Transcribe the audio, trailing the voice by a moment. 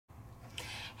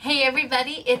Hey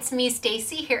everybody, it's me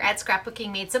Stacey here at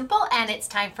Scrapbooking Made Simple, and it's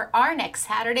time for our next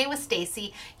Saturday with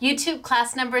Stacey YouTube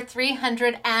class number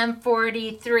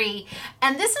 343.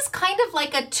 And this is kind of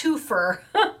like a twofer.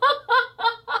 We're kind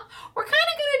of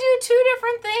going to do two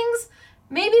different things.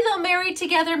 Maybe they'll marry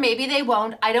together, maybe they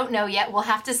won't. I don't know yet. We'll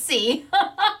have to see.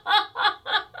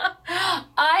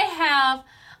 I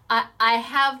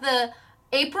have the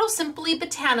April Simply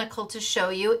Botanical to show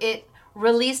you. It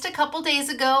released a couple days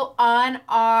ago on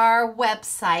our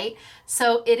website,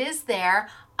 so it is there.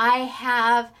 I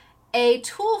have a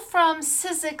tool from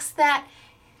Sizzix that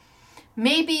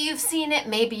maybe you've seen it,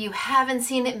 maybe you haven't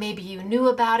seen it, maybe you knew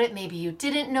about it, maybe you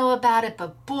didn't know about it,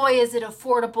 but boy is it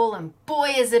affordable and boy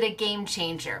is it a game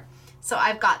changer. So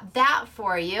I've got that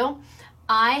for you.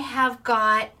 I have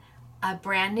got a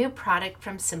brand new product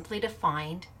from Simply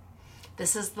Defined.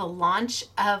 This is the launch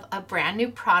of a brand new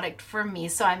product for me,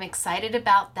 so I'm excited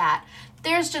about that.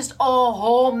 There's just a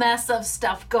whole mess of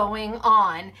stuff going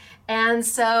on, and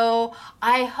so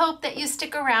I hope that you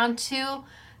stick around to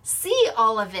see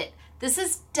all of it. This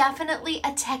is definitely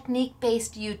a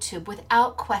technique-based YouTube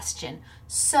without question.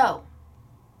 So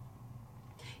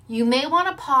you may want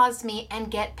to pause me and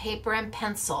get paper and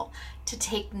pencil to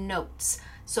take notes.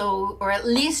 So, or at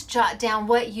least jot down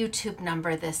what YouTube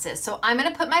number this is. So I'm going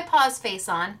to put my pause face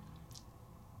on.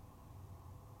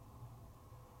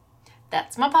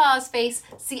 That's my pause face.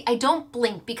 See, I don't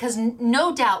blink because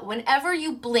no doubt whenever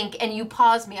you blink and you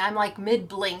pause me, I'm like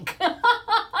mid-blink.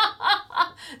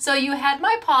 So you had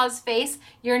my pause face.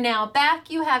 You're now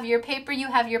back. You have your paper, you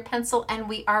have your pencil, and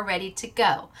we are ready to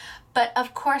go. But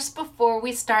of course, before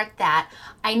we start that,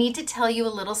 I need to tell you a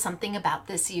little something about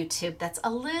this YouTube that's a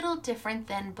little different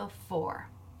than before.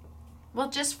 Well,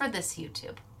 just for this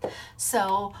YouTube.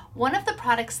 So one of the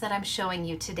products that I'm showing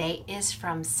you today is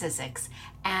from Sizzix,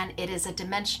 and it is a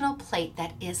dimensional plate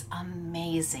that is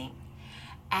amazing.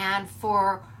 And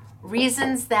for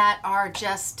reasons that are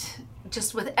just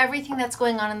with everything that's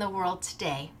going on in the world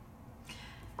today,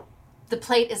 the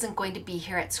plate isn't going to be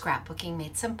here at Scrapbooking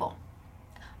Made Simple.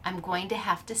 I'm going to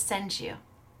have to send you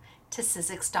to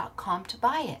Sizzix.com to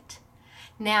buy it.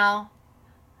 Now,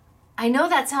 I know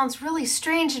that sounds really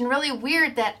strange and really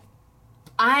weird that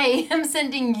I am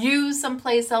sending you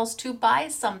someplace else to buy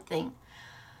something.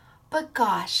 But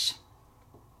gosh,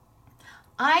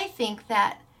 I think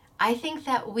that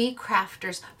we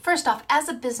crafters, first off, as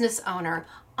a business owner,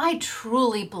 I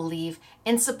truly believe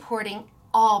in supporting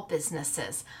all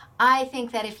businesses. I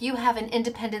think that if you have an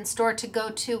independent store to go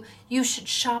to, you should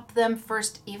shop them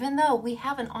first, even though we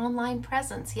have an online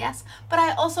presence, yes? But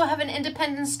I also have an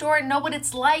independent store and know what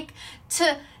it's like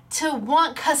to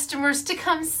want customers to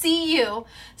come see you.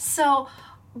 So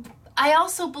I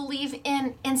also believe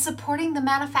in supporting the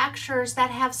manufacturers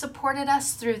that have supported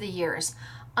us through the years.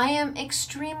 I am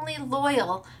extremely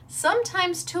loyal,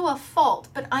 sometimes to a fault,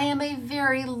 but I am a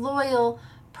very loyal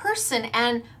person,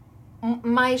 and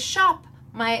my shop,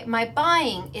 my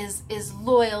buying is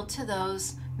loyal to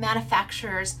those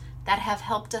manufacturers that have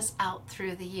helped us out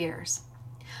through the years.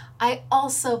 I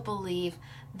also believe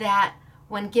that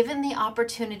when given the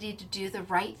opportunity to do the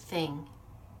right thing,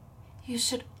 you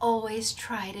should always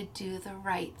try to do the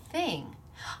right thing.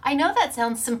 I know that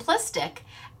sounds simplistic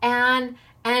and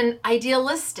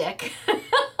idealistic.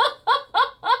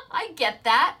 I get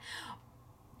that.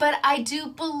 But I do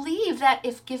believe that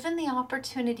if given the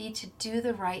opportunity to do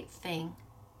the right thing,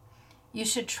 you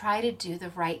should try to do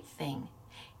the right thing,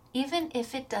 even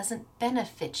if it doesn't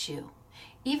benefit you,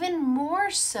 even more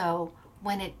so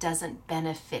when it doesn't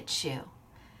benefit you.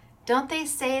 Don't they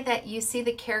say that you see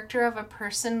the character of a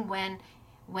person when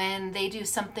they do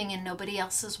something and nobody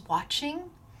else is watching?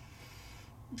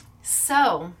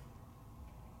 So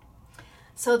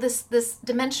this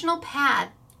dimensional pad,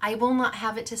 I will not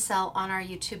have it to sell on our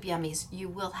YouTube Yummies. You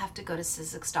will have to go to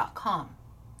Sizzix.com.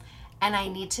 And I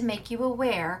need to make you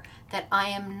aware that I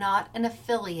am not an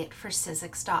affiliate for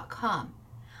Sizzix.com.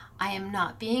 I am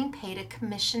not being paid a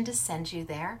commission to send you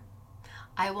there.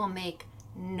 I will make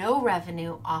no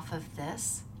revenue off of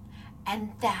this,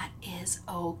 and that is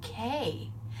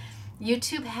okay.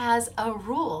 YouTube has a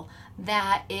rule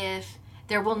that if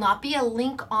there will not be a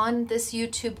link on this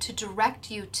YouTube to direct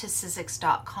you to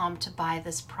Sizzix.com to buy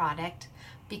this product,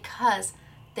 because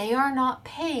they are not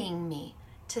paying me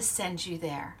to send you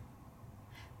there.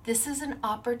 This is an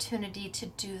opportunity to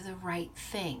do the right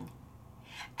thing.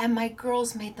 And my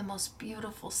girls made the most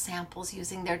beautiful samples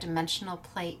using their dimensional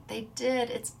plate. They did.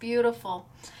 It's beautiful.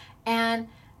 And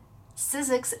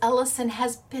Sizzix Ellison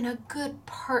has been a good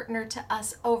partner to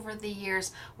us over the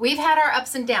years. We've had our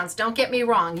ups and downs, don't get me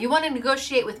wrong. You want to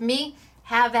negotiate with me,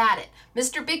 have at it.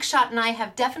 Mr. Big Shot and I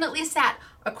have definitely sat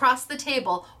across the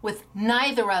table with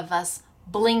neither of us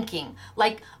blinking,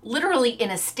 like literally in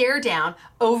a stare down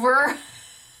over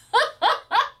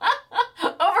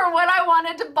over what I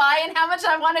wanted to buy and how much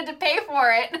I wanted to pay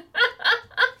for it.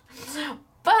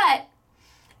 But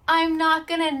I'm not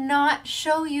gonna not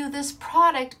show you this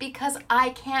product because I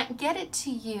can't get it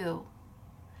to you.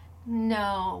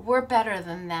 No, we're better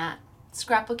than that.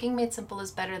 Scrapbooking Made Simple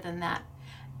is better than that.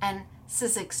 And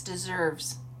Sizzix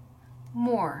deserves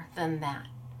more than that.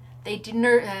 They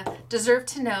deserve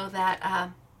to know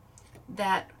that,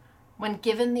 that when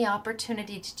given the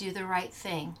opportunity to do the right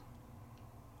thing,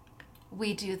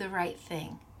 we do the right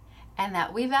thing, and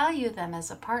that we value them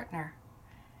as a partner.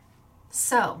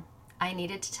 So I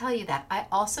needed to tell you that. I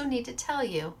also need to tell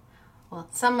you, well,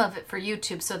 some of it for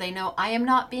YouTube so they know I am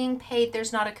not being paid.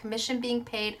 There's not a commission being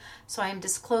paid. So I am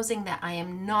disclosing that I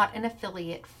am not an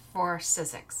affiliate for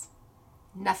Sizzix.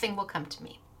 Nothing will come to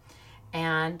me.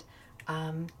 And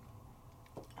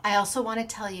I also want to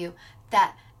tell you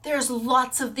that there's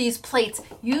lots of these plates.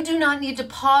 You do not need to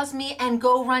pause me and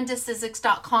go run to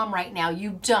Sizzix.com right now.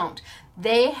 You don't.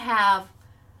 They have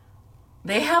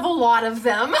a lot of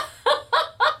them.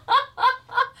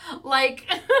 Like,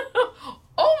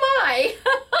 oh my.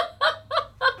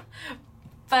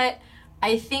 But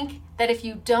I think that if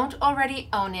you don't already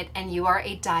own it and you are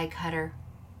a die cutter,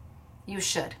 you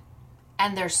should.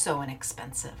 And they're so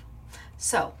inexpensive.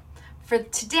 So for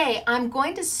today, I'm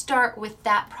going to start with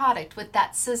that product, with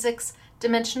that Sizzix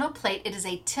dimensional plate. It is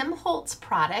a Tim Holtz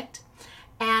product,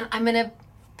 and I'm going to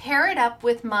pair it up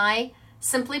with my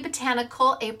Simply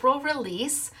Botanical April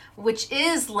release, which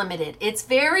is limited. It's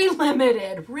very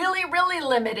limited, really, really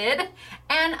limited.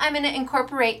 And I'm going to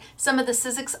incorporate some of the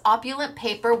Sizzix opulent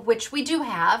paper, which we do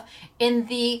have in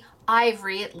the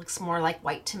ivory. It looks more like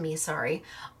white to me, sorry.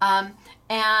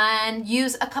 And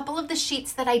use a couple of the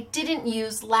sheets that I didn't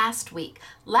use last week.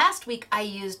 Last week I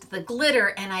used the glitter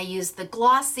and I used the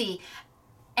glossy,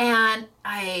 and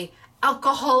I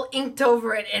alcohol inked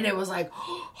over it, and it was like,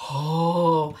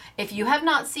 oh. If you have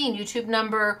not seen YouTube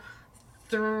number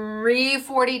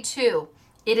 342,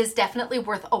 it is definitely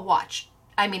worth a watch.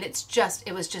 I mean,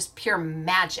 it was just pure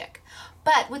magic.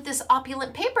 But with this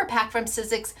opulent paper pack from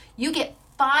Sizzix, you get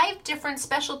 5 different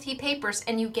specialty papers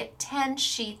and you get 10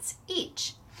 sheets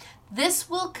each. This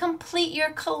will complete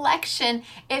your collection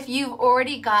if you've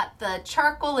already got the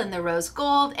charcoal and the rose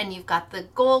gold, and you've got the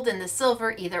gold and the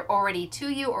silver either already to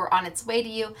you or on its way to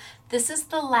you. This is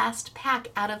the last pack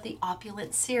out of the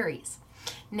opulent series.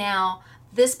 Now,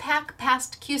 this pack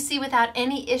passed QC without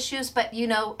any issues, but you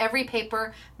know, every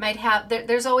paper might have,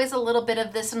 there's always a little bit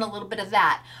of this and a little bit of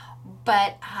that.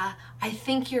 But I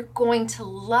think you're going to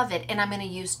love it. And I'm going to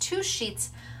use 2 sheets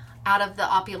out of the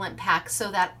opulent pack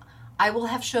so that I will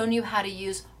have shown you how to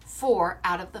use 4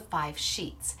 out of the 5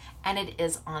 sheets. And it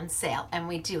is on sale. And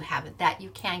we do have it. That you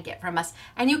can get from us.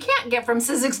 And you can't get from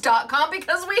Sizzix.com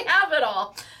because we have it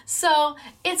all. So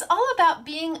it's all about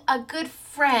being a good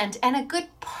friend and a good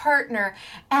partner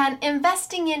and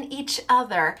investing in each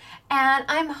other. And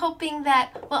I'm hoping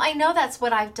that, well, I know that's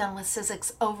what I've done with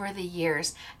Sizzix over the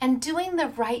years, and doing the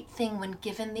right thing when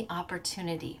given the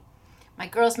opportunity. My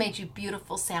girls made you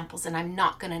beautiful samples, and I'm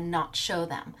not going to not show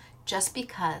them just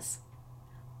because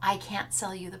I can't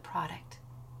sell you the product.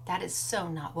 That is so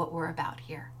not what we're about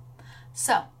here.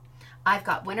 So I've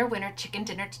got winner chicken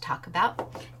dinner to talk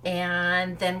about,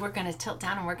 and then we're going to tilt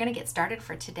down and we're going to get started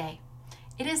for today.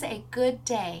 It is a good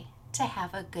day to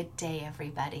have a good day,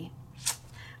 everybody.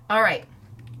 All right.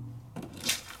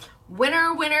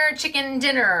 Winner chicken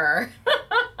dinner.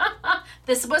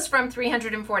 This was from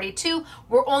 342.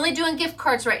 We're only doing gift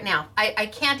cards right now. I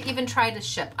can't even try to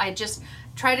ship. I just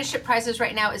try to ship prices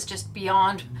right now is just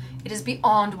beyond, it is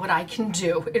beyond what I can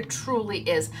do. It truly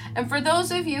is. And for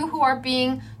those of you who are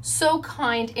being so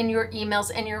kind in your emails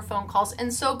and your phone calls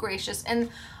and so gracious, and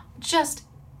just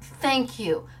thank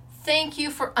you. Thank you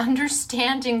for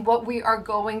understanding what we are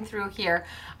going through here.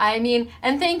 I mean,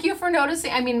 and thank you for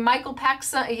noticing. I mean, Michael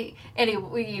Pax,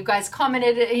 anyway, you guys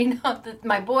commented, you know,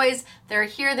 my boys, they're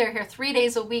here 3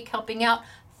 days a week helping out.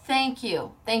 Thank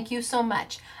you. Thank you so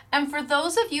much. And for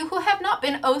those of you who have not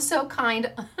been oh so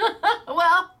kind,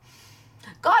 well,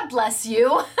 God bless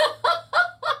you.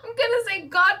 I'm gonna say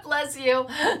God bless you.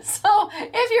 So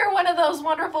if you're one of those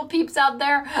wonderful peeps out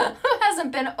there who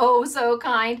hasn't been oh so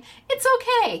kind, it's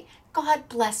okay. God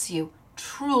bless you,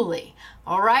 truly.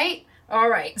 All right? All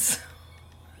right.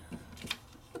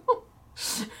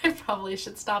 I probably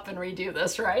should stop and redo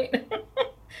this, right?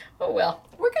 Oh well,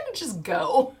 we're gonna just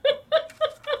go.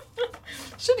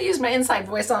 Should have used my inside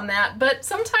voice on that, but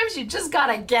sometimes you just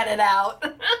gotta get it out.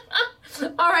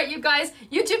 All right, you guys,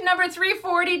 YouTube number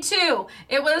 342.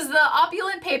 It was the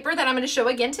opulent paper that I'm going to show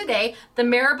again today, the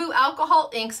Marabou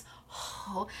alcohol inks,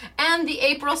 and the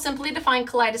April Simply Defined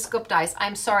Kaleidoscope dies.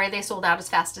 I'm sorry they sold out as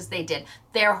fast as they did.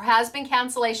 There has been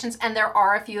cancellations and there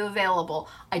are a few available.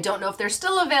 I don't know if they're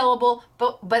still available,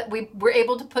 but we were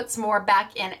able to put some more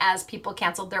back in as people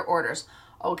canceled their orders.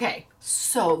 Okay,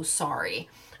 so sorry.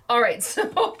 All right,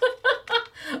 so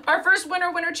our first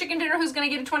winner chicken dinner who's going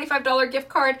to get a $25 gift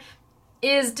card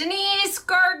is Denise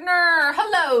Gardner.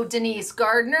 Hello, Denise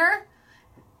Gardner.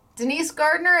 Denise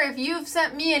Gardner, if you've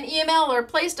sent me an email or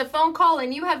placed a phone call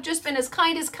and you have just been as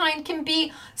kind can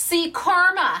be, see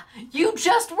karma. You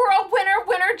just were a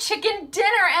winner chicken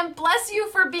dinner, and bless you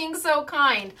for being so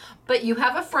kind. But you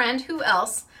have a friend. Who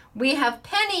else? We have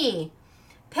Penny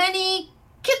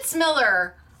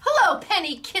Kitzmiller. Hello,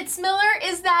 Penny Kitzmiller.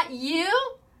 Is that you?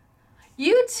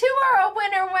 You too are a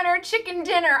winner chicken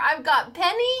dinner. I've got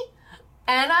Penny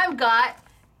and I've got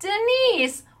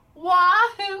Denise.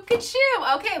 Wahoo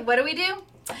kachoo. Okay, what do we do?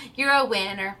 You're a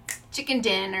winner, chicken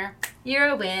dinner. You're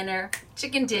a winner,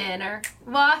 chicken dinner.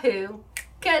 Wahoo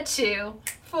kachoo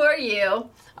for you.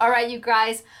 All right, you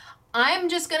guys, I'm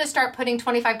just gonna start putting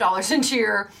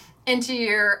 $25 into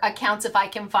your accounts if I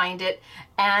can find it,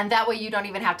 and that way you don't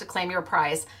even have to claim your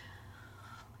prize.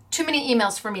 Too many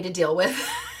emails for me to deal with.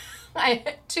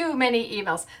 Too many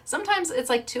emails. Sometimes it's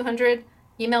like 200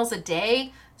 emails a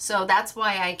day. So that's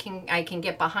why I can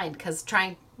get behind, because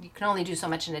you can only do so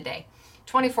much in a day.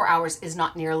 24 hours is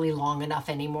not nearly long enough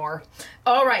anymore.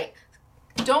 All right,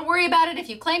 don't worry about it if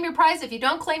you claim your prize. If you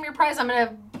don't claim your prize, I'm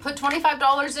gonna put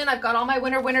 $25 in. I've got all my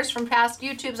winners from past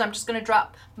YouTubes. I'm just gonna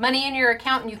drop money in your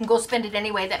account and you can go spend it any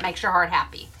way that makes your heart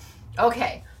happy.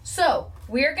 Okay, so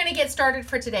we're gonna get started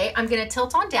for today. I'm gonna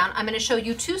tilt on down. I'm gonna show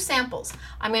you two samples.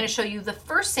 I'm gonna show you the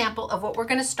first sample of what we're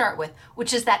gonna start with,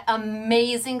 which is that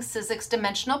amazing Sizzix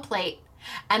dimensional plate,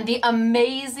 and the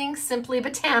amazing Simply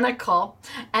Botanical,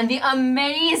 and the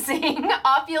amazing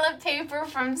opulent paper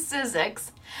from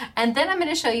Sizzix. And then I'm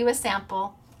gonna show you a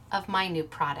sample of my new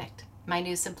product, my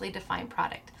new Simply Defined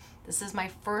product. This is my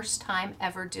first time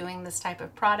ever doing this type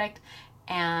of product.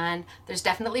 And there's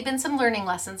definitely been some learning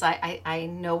lessons. I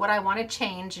know what I want to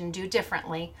change and do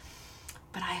differently,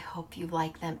 but I hope you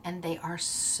like them, and they are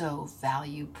so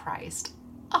value priced.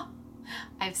 Oh,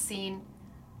 I've seen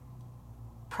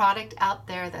product out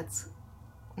there that's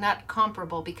not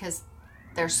comparable because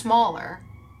they're smaller.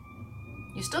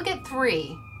 You still get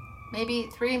maybe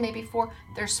three, four.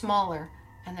 They're smaller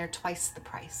and they're twice the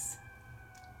price.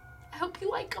 I hope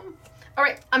you like them. All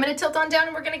right, I'm gonna tilt on down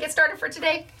and we're gonna get started for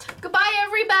today. Goodbye,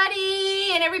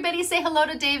 everybody. And everybody say hello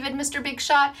to David, Mr. Big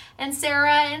Shot, and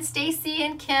Sarah, and Stacey,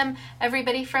 and Kim,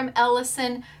 everybody from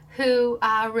Ellison who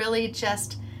really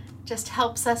just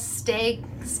helps us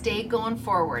stay going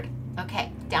forward.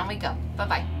 Okay, down we go.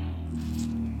 Bye-bye.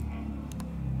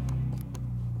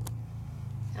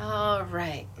 All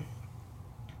right.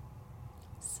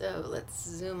 So let's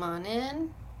zoom on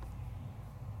in.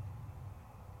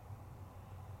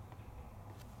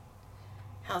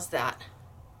 How's that?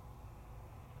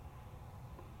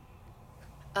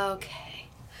 Okay,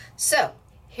 so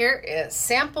here is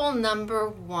sample number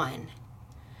 1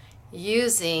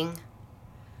 using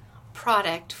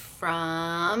product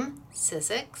from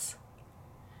Sizzix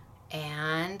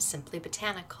and Simply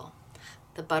Botanical.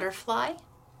 The butterfly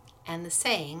and the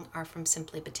saying are from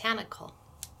Simply Botanical.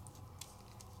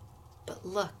 But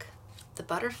look, the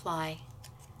butterfly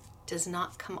does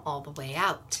not come all the way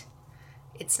out.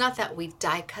 It's not that we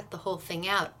die cut the whole thing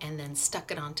out and then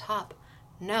stuck it on top.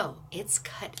 No, it's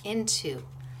cut into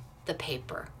the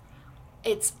paper.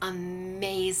 It's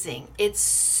amazing. It's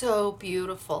so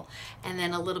beautiful. And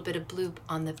then a little bit of blue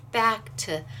on the back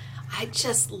I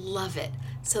just love it.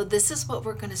 So this is what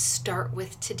we're going to start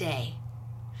with today.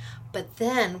 But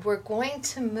then we're going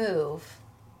to move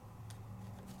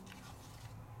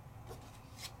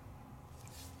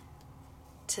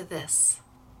to this.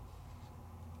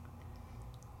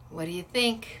 What do you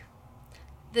think?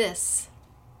 This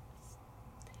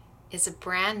is a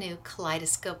brand new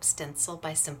Kaleidoscope stencil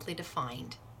by Simply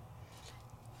Defined.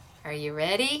 Are you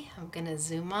ready? I'm going to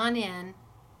zoom on in.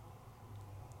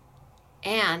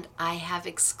 And I have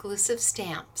exclusive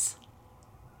stamps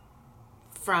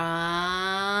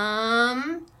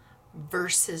from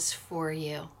Verses for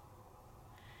you.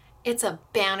 It's a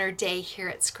banner day here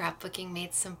at Scrapbooking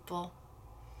Made Simple.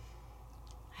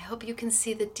 I hope you can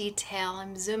see the detail.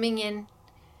 I'm zooming in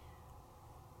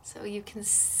so you can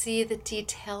see the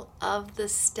detail of the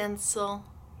stencil.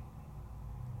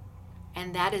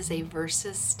 And that is a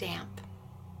Verses stamp.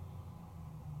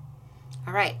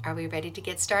 All right, are we ready to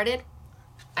get started?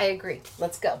 I agree.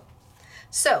 Let's go.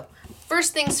 So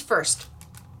first things first,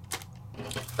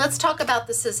 let's talk about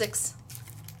the Sizzix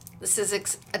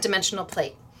a dimensional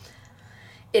plate.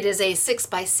 It is a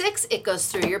 6x6. It goes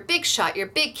through your Big Shot, your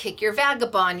Big Kick, your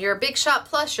Vagabond, your Big Shot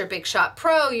Plus, your Big Shot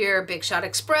Pro, your Big Shot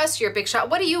Express, your Big Shot.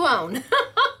 What do you own?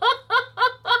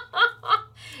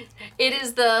 It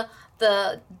is the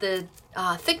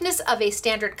thickness of a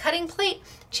standard cutting plate.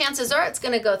 Chances are it's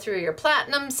going to go through your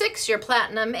Platinum 6, your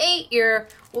Platinum 8, your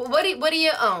what do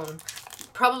you own?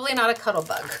 Probably not a cuddle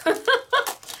bug.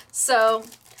 So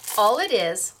all it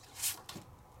is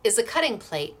a cutting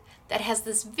plate that has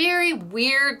this very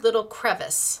weird little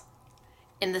crevice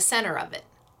in the center of it.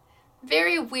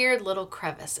 Very weird little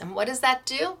crevice. And what does that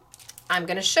do? I'm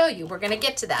going to show you. We're going to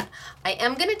get to that. I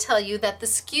am going to tell you that the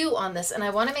skew on this, and I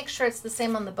want to make sure it's the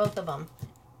same on the both of them.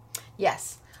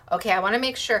 Yes. Okay, I want to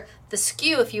make sure the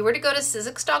skew, if you were to go to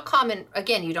Sizzix.com, and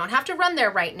again, you don't have to run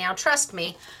there right now, trust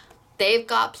me, they've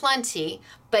got plenty,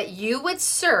 but you would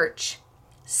search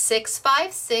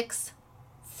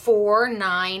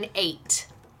 656498.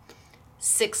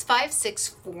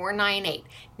 656498.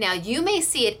 Now you may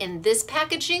see it in this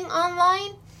packaging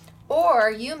online, or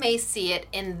you may see it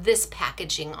in this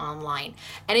packaging online.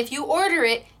 And if you order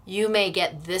it, you may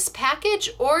get this package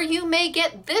or you may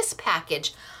get this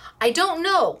package. I don't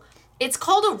know. It's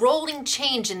called a rolling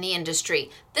change in the industry.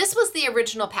 This was the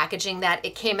original packaging that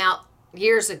it came out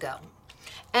years ago.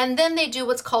 And then they do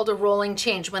what's called a rolling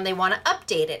change when they want to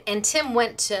update it. And Tim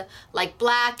went to like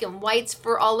black and whites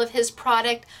for all of his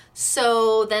product.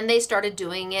 So then they started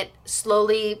doing it,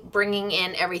 slowly bringing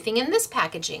in everything in this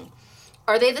packaging.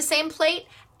 Are they the same plate?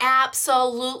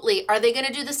 Absolutely. Are they going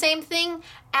to do the same thing?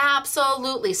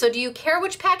 Absolutely. So do you care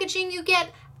which packaging you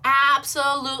get?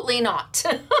 Absolutely not.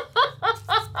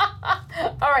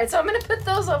 All right, so I'm going to put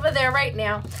those over there right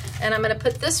now. And I'm going to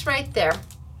put this right there.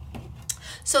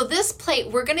 So this plate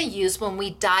we're going to use when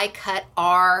we die cut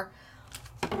our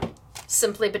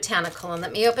Simply Botanical. And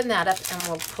let me open that up and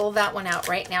we'll pull that one out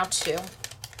right now too.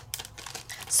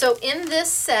 So in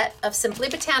this set of Simply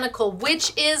Botanical,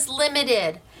 which is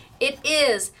limited, it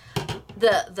is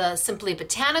the Simply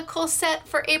Botanical set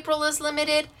for April is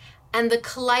limited, and the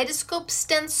Kaleidoscope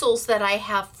stencils that I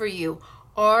have for you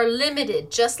are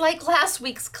limited, just like last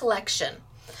week's collection.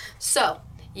 So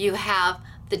you have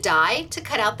the die to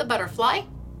cut out the butterfly,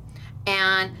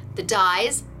 and the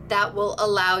dies that will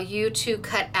allow you to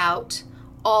cut out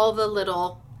all the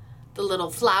little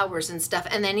flowers and stuff,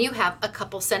 and then you have a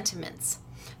couple sentiments.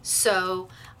 So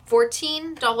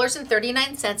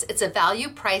 $14.39. It's a value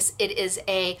price. It is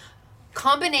a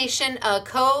combination, a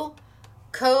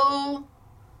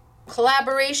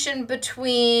collaboration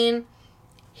between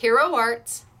Hero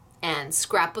Arts and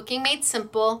Scrapbooking Made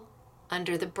Simple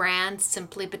under the brand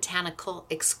Simply Botanical,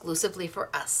 exclusively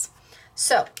for us.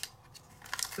 So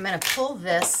I'm going to pull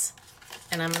this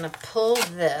and I'm going to pull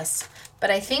this,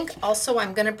 but I think also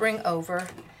I'm going to bring over,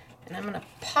 and I'm going to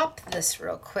pop this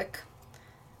real quick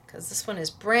because this one is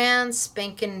brand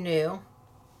spanking new.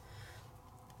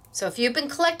 So if you've been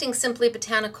collecting Simply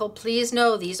Botanical, please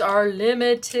know these are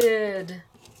limited.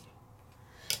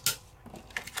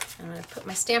 I'm going to put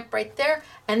my stamp right there,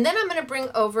 and then I'm going to bring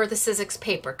over the Sizzix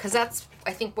paper because that's,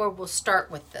 I think, where we'll start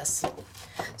with this.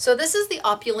 So this is the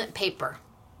Opulent paper.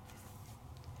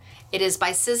 It is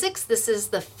by Sizzix. This is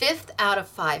the 5th out of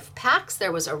 5 packs.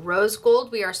 There was a rose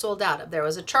gold we are sold out of. There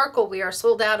was a charcoal we are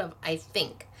sold out of, I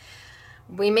think.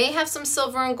 We may have some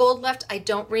silver and gold left. I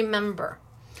don't remember.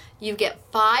 You get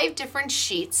 5 different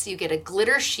sheets. You get a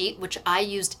glitter sheet, which I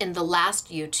used in the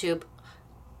last YouTube,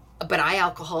 but I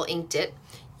alcohol inked it.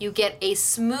 You get a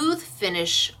smooth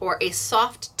finish or a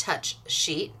soft touch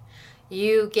sheet.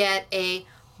 You get a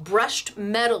brushed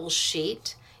metal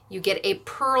sheet. You get a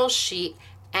pearl sheet,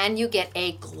 and you get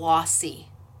a glossy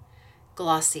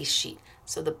sheet.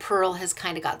 So the pearl has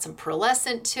kind of got some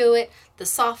pearlescent to it. The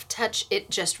soft touch, it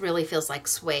just really feels like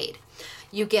suede.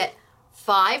 You get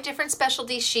 5 different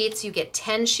specialty sheets. You get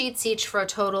 10 sheets each for a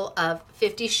total of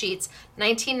 50 sheets,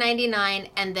 $19.99,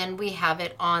 and then we have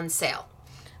it on sale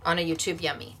on a YouTube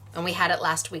Yummy. And we had it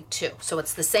last week too. So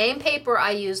it's the same paper I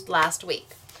used last week.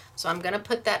 So I'm going to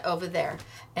put that over there.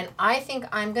 And I think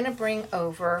I'm going to bring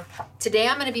over, today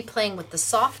I'm going to be playing with the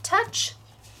soft touch,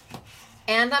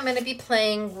 and I'm going to be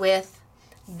playing with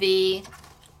the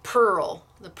pearl,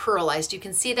 the pearlized. You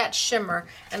can see that shimmer,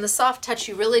 and the soft touch,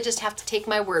 you really just have to take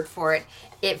my word for it.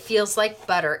 It feels like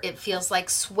butter. It feels like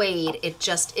suede. It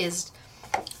just is,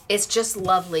 it's just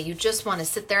lovely. You just want to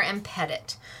sit there and pet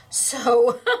it.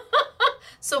 So,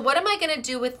 so what am I going to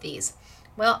do with these?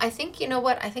 Well, I think, you know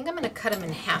what? I think I'm going to cut them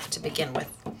in half to begin with,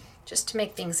 just to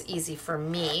make things easy for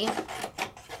me.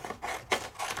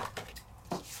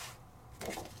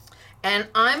 And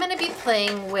I'm going to be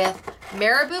playing with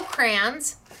Marabou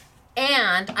crayons,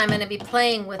 and I'm going to be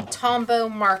playing with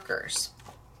Tombow markers.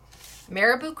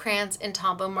 Marabou crayons and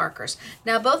Tombow markers.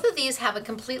 Now both of these have a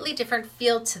completely different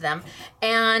feel to them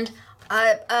and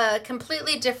a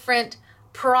completely different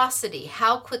porosity,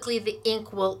 how quickly the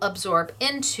ink will absorb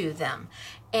into them.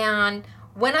 And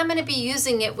when I'm going to be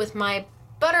using it with my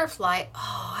butterfly,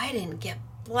 oh, I didn't get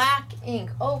black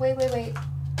ink. Oh, wait.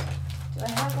 Do I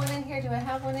have one in here? Do I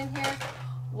have one in here?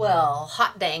 Well,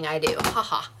 hot dang, I do.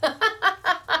 Haha.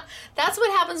 That's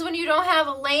what happens when you don't have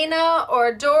Elena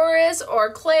or Doris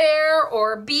or Claire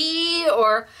or Bee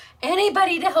or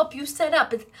anybody to help you set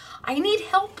up. I need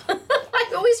help.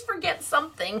 I always forget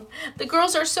something. The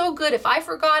girls are so good. If I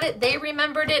forgot it, they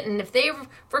remembered it. And if they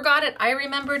forgot it, I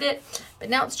remembered it. But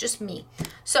now it's just me.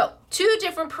 So 2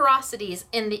 different porosities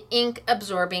in the ink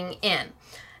absorbing in.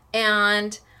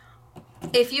 And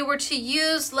if you were to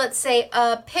use, let's say,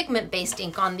 a pigment-based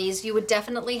ink on these, you would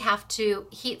definitely have to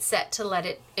heat set to let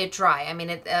it dry. I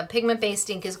mean, a pigment-based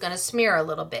ink is going to smear a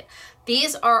little bit.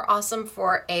 These are awesome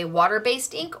for a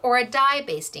water-based ink or a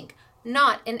dye-based ink,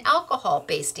 not an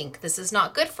alcohol-based ink. This is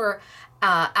not good for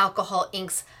alcohol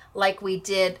inks like we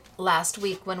did last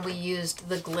week when we used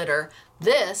the glitter.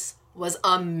 This was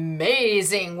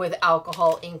amazing with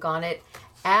alcohol ink on it,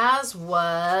 as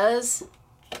was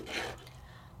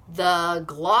the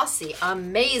glossy,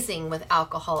 amazing with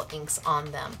alcohol inks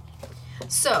on them.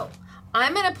 So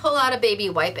I'm going to pull out a baby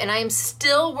wipe, and I'm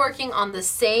still working on the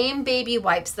same baby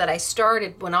wipes that I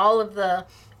started when all of the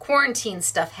quarantine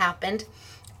stuff happened.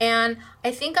 And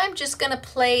I think I'm just going to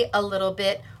play a little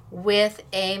bit with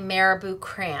a Marabou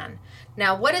crayon.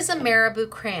 Now, what is a Marabou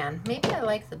crayon? Maybe I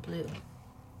like the blue.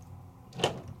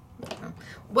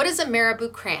 What is a Marabou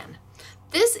crayon?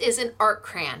 This is an art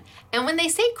crayon. And when they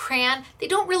say crayon, they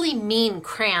don't really mean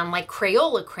crayon like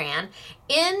Crayola crayon.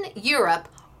 In Europe,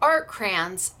 art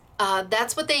crayons,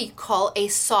 that's what they call a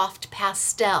soft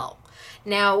pastel.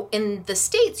 Now, in the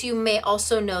States, you may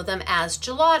also know them as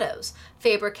gelatos.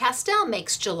 Faber-Castell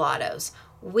makes gelatos.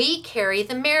 We carry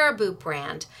the Marabou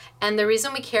brand. And the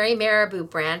reason we carry Marabou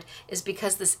brand is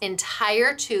because this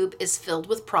entire tube is filled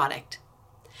with product.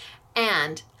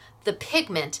 And the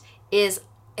pigment is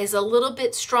a little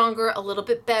bit stronger, a little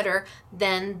bit better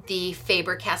than the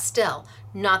Faber-Castell.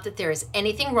 Not that there is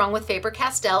anything wrong with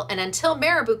Faber-Castell, and until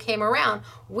Marabou came around,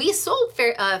 we sold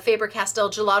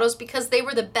Faber-Castell gelatos because they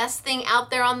were the best thing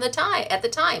out there at the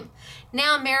time.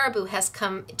 Now Marabou has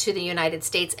come to the United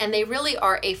States, and they really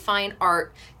are a fine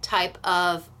art type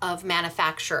of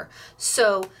manufacturer.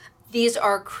 So these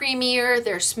are creamier,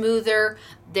 they're smoother,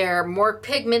 they're more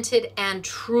pigmented, and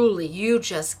truly you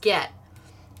just get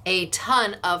a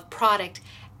ton of product,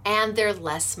 and they're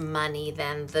less money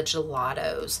than the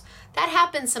gelatos. That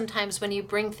happens sometimes when you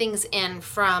bring things in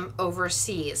from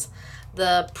overseas.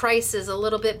 The price is a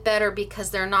little bit better because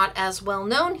they're not as well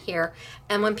known here.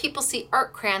 And when people see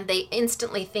art crayon, they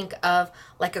instantly think of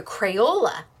like a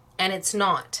Crayola, and it's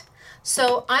not.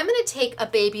 So I'm going to take a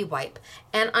baby wipe,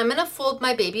 and I'm going to fold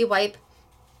my baby wipe.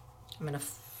 I'm going to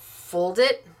fold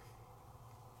it,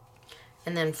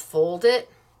 and then fold it,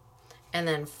 and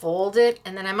then fold it,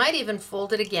 and then I might even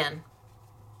fold it again.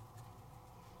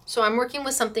 So I'm working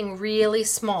with something really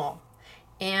small,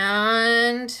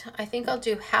 and I think I'll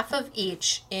do half of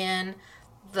each in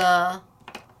the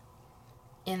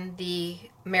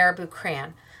Marabou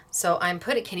crayon. So I'm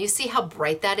putting, can you see how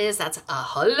bright that is? That's a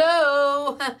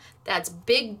hello. That's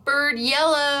Big Bird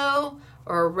Yellow,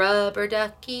 or Rubber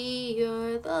Ducky,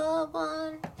 you're the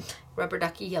one. Rubber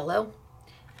Ducky Yellow.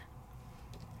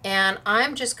 And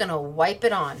I'm just going to wipe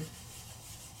it on.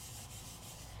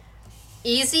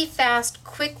 Easy, fast,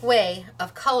 quick way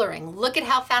of coloring. Look at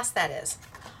how fast that is.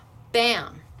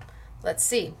 Bam. Let's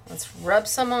see. Let's rub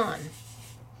some on.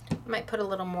 I might put a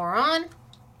little more on.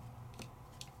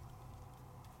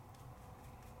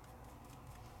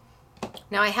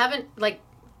 Now I haven't like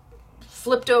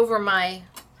flipped over my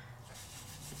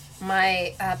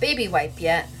baby wipe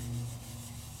yet.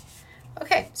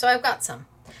 Okay, so I've got some.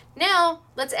 Now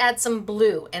let's add some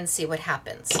blue and see what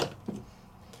happens.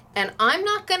 And I'm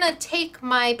not gonna take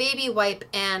my baby wipe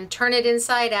and turn it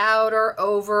inside out or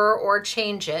over or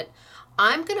change it.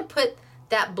 I'm gonna put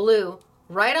that blue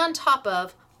right on top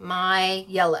of my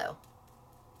yellow.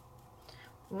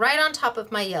 Right on top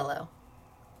of my yellow.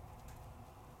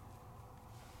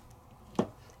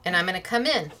 And I'm gonna come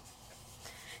in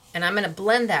and I'm gonna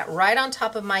blend that right on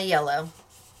top of my yellow.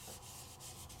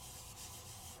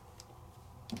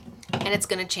 And it's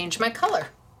going to change my color.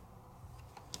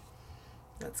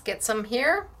 Let's get some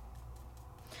here.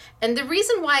 And the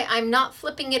reason why I'm not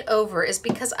flipping it over is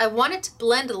because I want it to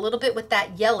blend a little bit with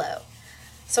that yellow.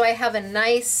 So I have a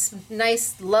nice,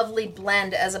 lovely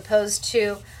blend as opposed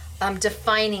to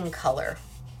defining color.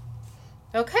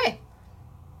 Okay.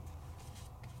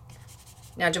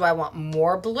 Now, do I want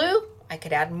more blue? I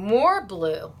could add more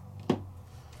blue.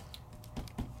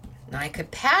 Now I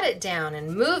could pat it down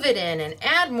and move it in and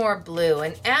add more blue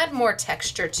and add more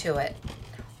texture to it.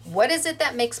 What is it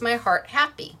that makes my heart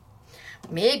happy?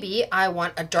 Maybe I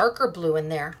want a darker blue in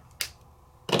there.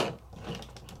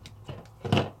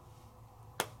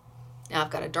 Now I've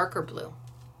got a darker blue.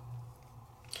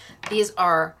 These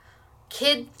are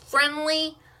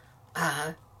kid-friendly,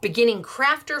 beginning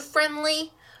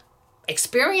crafter-friendly,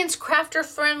 experienced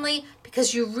crafter-friendly,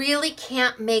 because you really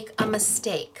can't make a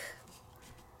mistake.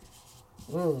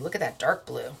 Ooh, look at that dark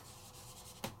blue.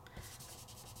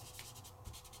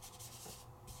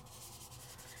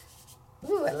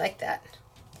 Ooh, I like that.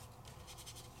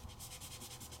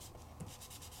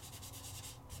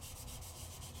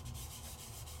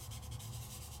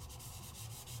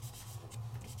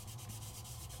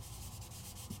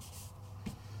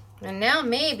 And now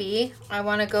maybe I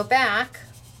want to go back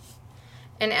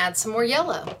and add some more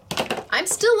yellow. I'm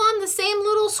still on the same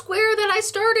little square that I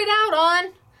started out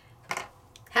on.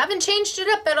 Haven't changed it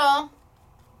up at all.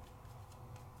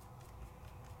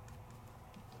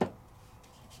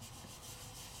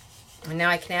 And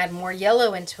now I can add more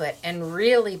yellow into it and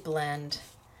really blend.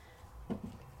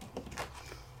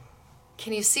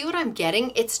 Can you see what I'm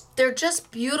getting? They're just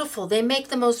beautiful. They make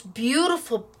the most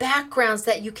beautiful backgrounds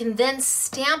that you can then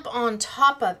stamp on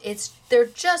top of. They're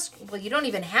just, well, you don't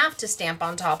even have to stamp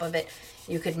on top of it.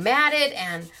 You could mat it,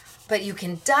 but you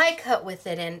can die cut with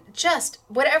it and just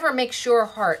whatever makes your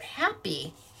heart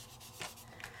happy.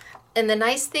 And the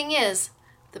nice thing is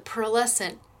the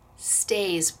pearlescent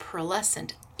stays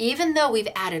pearlescent, even though we've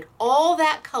added all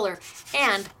that color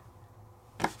and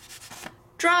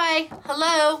dry,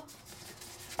 hello.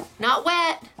 Not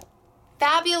wet,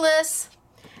 fabulous.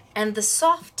 And the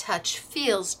soft touch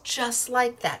feels just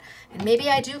like that. And maybe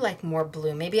I do like more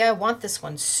blue. Maybe I want this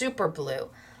one super blue.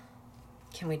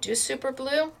 Can we do super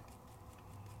blue?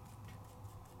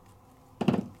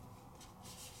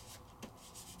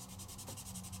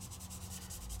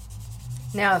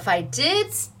 Now, if I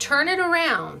did turn it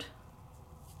around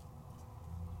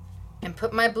and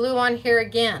put my blue on here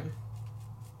again,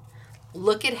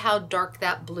 look at how dark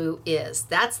that blue is.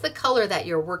 That's the color that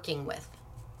you're working with.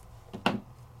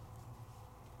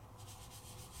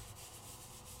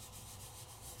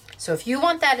 So if you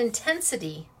want that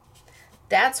intensity,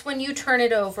 that's when you turn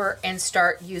it over and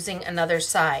start using another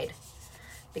side,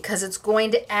 because it's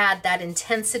going to add that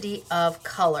intensity of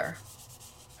color.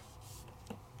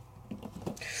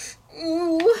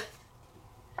 Ooh.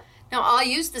 Now I'll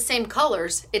use the same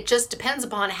colors. It just depends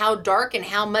upon how dark and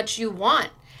how much you want.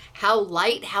 How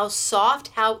light, how soft,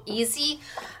 how easy.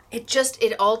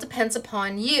 It all depends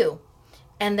upon you.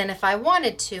 And then if I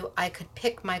wanted to, I could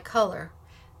pick my color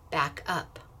back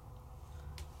up.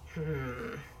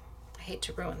 I hate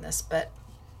to ruin this, but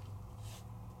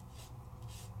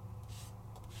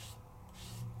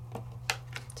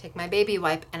take my baby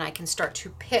wipe and I can start to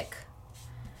pick.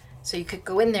 So you could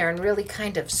go in there and really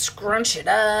kind of scrunch it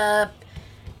up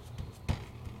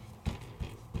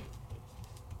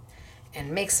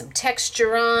and make some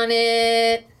texture on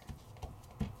it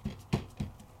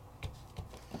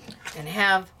and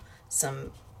have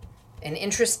an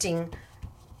interesting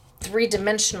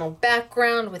three-dimensional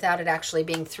background without it actually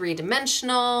being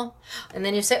three-dimensional. And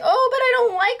then you say, oh, but I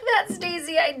don't like that,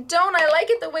 Stacey. I don't. I like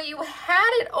it the way you had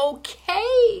it.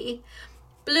 Okay.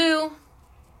 Blue.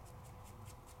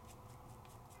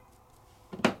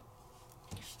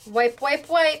 Wipe, wipe,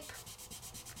 wipe.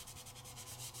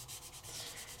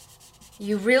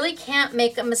 You really can't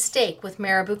make a mistake with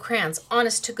Marabou crayons.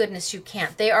 Honest to goodness, you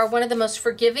can't. They are one of the most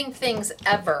forgiving things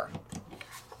ever.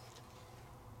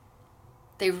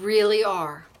 They really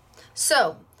are.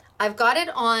 So I've got it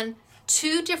on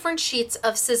 2 different sheets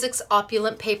of Sizzix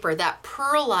Opulent paper, that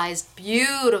pearlized,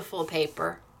 beautiful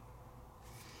paper,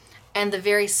 and the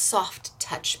very soft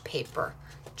touch paper.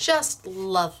 Just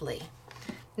lovely.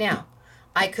 Now,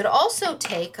 I could also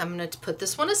take, I'm going to put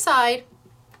this one aside.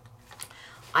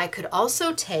 I could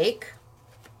also take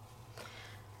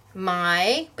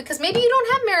because maybe you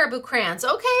don't have Marabou crayons.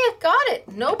 Okay, got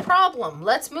it. No problem.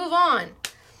 Let's move on.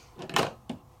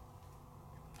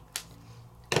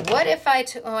 What if I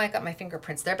took, oh, I got my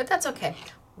fingerprints there, but that's okay.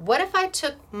 What if I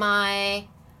took my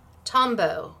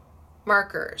Tombow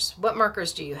markers? What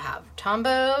markers do you have?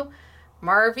 Tombow,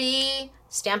 Marvy,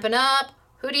 Stampin' Up.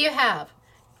 Who do you have?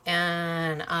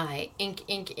 And I ink,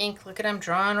 ink, ink. Look at I'm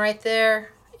drawing right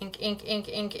there. Ink, ink, ink,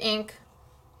 ink, ink.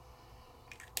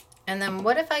 And then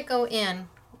what if I go in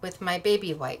with my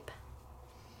baby wipe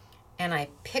and I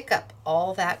pick up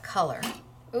all that color.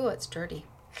 Ooh, it's dirty.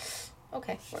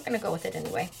 Okay, we're gonna go with it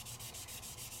anyway.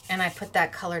 And I put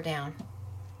that color down.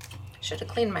 Should have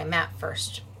cleaned my mat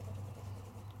first.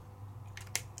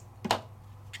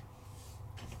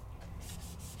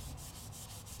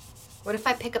 What if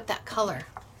I pick up that color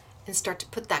and start to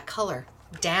put that color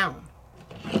down?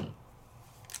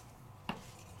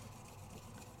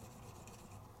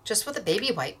 Just with a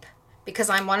baby wipe, because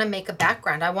I want to make a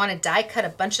background. I want to die cut a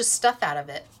bunch of stuff out of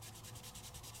it.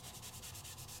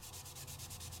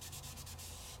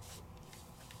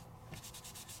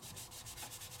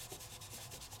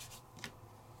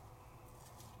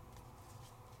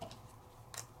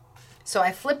 So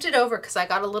I flipped it over because I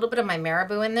got a little bit of my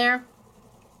marabou in there.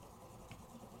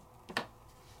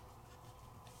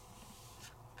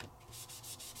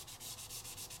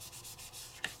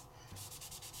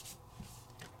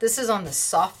 This is on the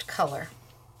soft color.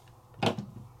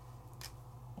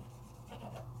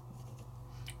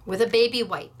 With a baby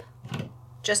wipe.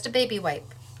 Just a baby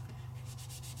wipe.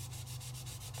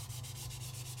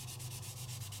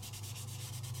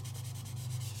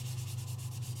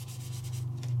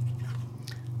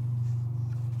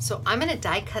 So I'm going to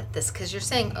die cut this because you're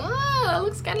saying, oh, it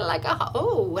looks kind of like a,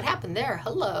 oh, what happened there?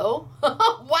 Hello.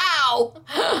 Wow.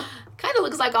 Kind of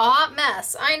looks like a hot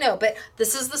mess. I know, but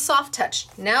this is the soft touch.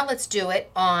 Now let's do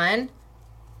it on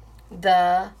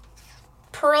the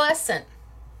pearlescent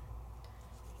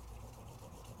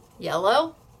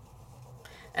yellow.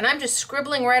 And I'm just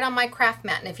scribbling right on my craft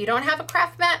mat. And if you don't have a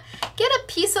craft mat, get a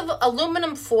piece of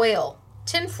aluminum foil,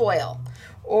 tin foil,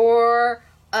 or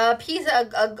a piece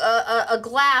of a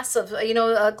glass of, you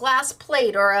know, a glass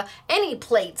plate, or any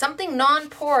plate, something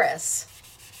non-porous.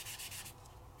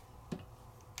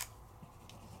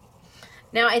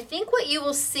 Now I think what you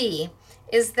will see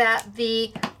is that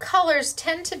the colors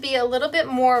tend to be a little bit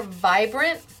more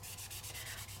vibrant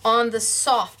on the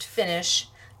soft finish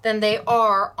than they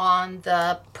are on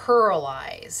the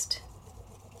pearlized.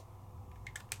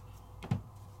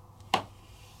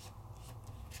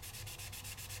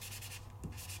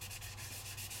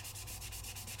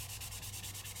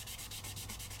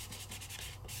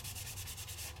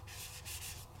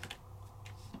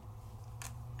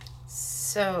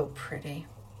 So pretty.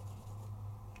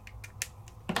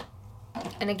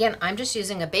 And again, I'm just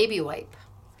using a baby wipe.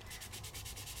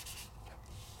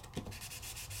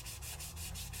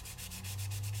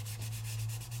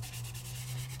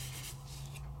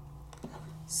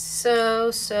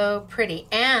 So, so pretty.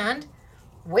 And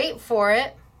wait for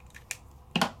it.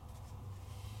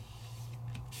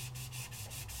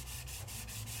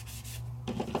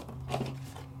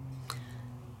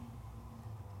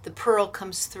 The pearl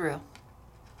comes through.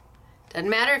 Doesn't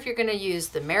matter if you're going to use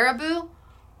the marabou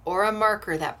or a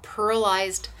marker, that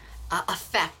pearlized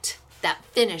effect, that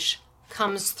finish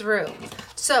comes through.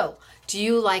 So, do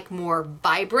you like more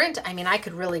vibrant? I mean, I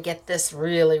could really get this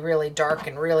really, really dark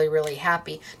and really, really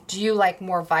happy. Do you like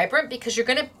more vibrant? Because you're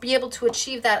going to be able to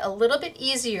achieve that a little bit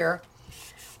easier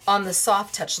on the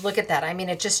soft touch. Look at that. I mean,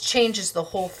 it just changes the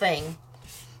whole thing.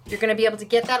 You're going to be able to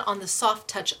get that on the soft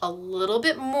touch a little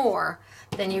bit more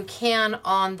than you can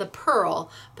on the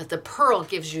pearl, but the pearl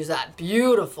gives you that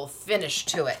beautiful finish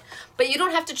to it. But you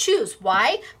don't have to choose.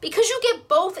 Why? Because you get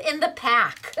both in the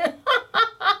pack.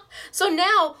 So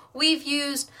now we've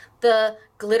used the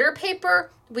glitter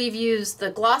paper, we've used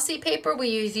the glossy paper,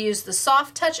 we've used the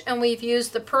soft touch, and we've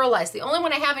used the pearlized. The only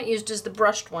one I haven't used is the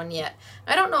brushed one yet.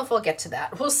 I don't know if I'll get to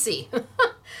that. We'll see.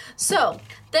 So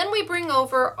then we bring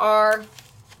over our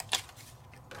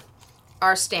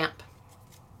stamp.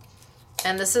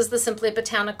 And this is the Simply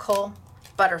Botanical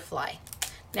butterfly.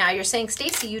 Now you're saying,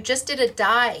 Stacey, you just did a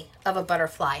die of a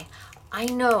butterfly. I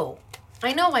know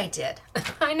I did.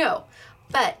 I know,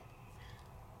 but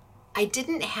I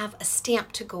didn't have a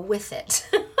stamp to go with it.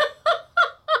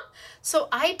 So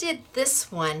I did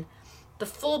this one, the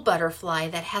full butterfly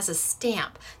that has a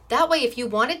stamp. That way, if you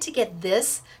wanted to get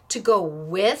this to go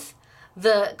with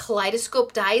the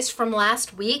Kaleidoscope dies from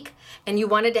last week and you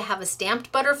wanted to have a stamped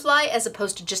butterfly as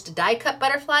opposed to just a die cut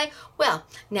butterfly, well,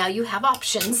 now you have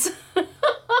options.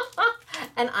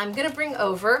 And I'm going to bring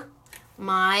over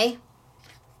my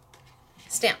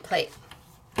stamp plate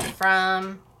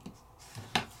from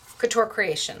Couture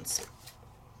Creations.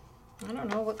 I don't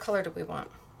know, what color do we want?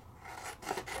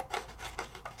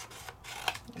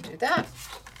 I'll do that.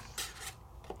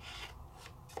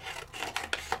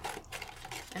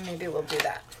 And maybe we'll do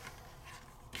that.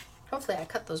 Hopefully I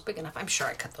cut those big enough. I'm sure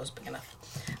I cut those big enough.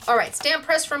 All right, stamp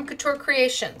press from Couture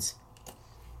Creations.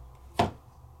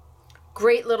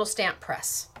 Great little stamp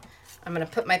press. I'm going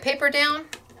to put my paper down.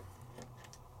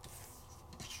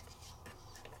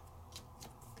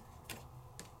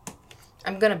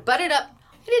 I'm gonna butt it up.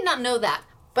 I did not know that.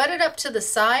 Butt it up to the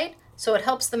side so it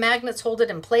helps the magnets hold it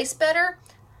in place better.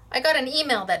 I got an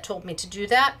email that told me to do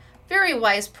that. Very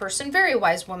wise person, very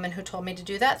wise woman who told me to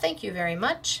do that. Thank you very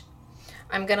much.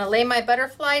 I'm gonna lay my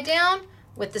butterfly down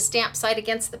with the stamp side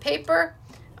against the paper.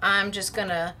 I'm just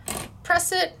gonna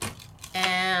press it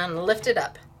and lift it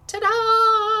up.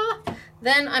 Ta-da!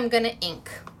 Then I'm gonna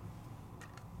ink.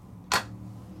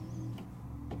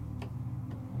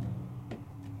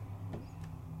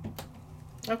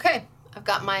 Okay, I've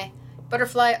got my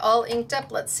butterfly all inked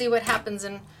up. Let's see what happens,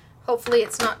 and hopefully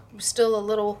it's not still a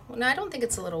little, no, I don't think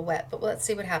it's a little wet, but let's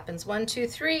see what happens. 1, 2,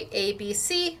 3, A, B,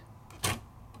 C.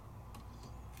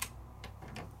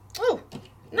 Oh,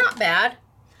 not bad.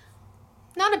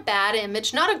 Not a bad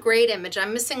image, not a great image.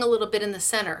 I'm missing a little bit in the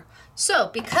center.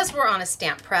 So because we're on a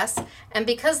stamp press, and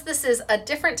because this is a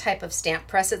different type of stamp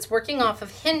press, it's working off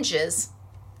of hinges,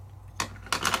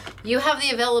 you have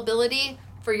the availability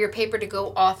for your paper to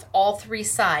go off all 3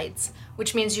 sides,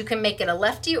 which means you can make it a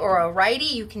lefty or a righty.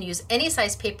 You can use any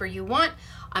size paper you want.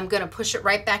 I'm gonna push it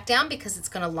right back down because it's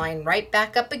gonna line right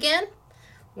back up again.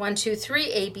 1, 2,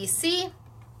 3, A, B, C.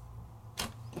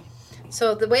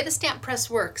 So the way the stamp press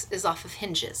works is off of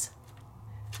hinges.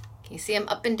 Can you see them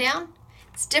up and down?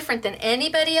 It's different than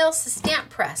anybody else's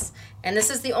stamp press. And this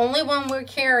is the only one we're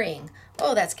carrying.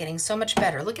 Oh, that's getting so much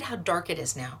better. Look at how dark it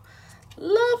is now.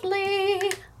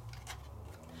 Lovely.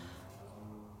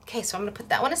 Okay, so I'm gonna put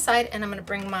that one aside and I'm gonna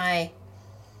bring my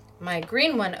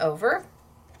green one over.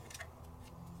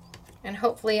 And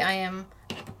hopefully I am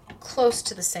close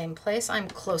to the same place. I'm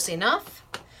close enough.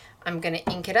 I'm gonna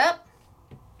ink it up.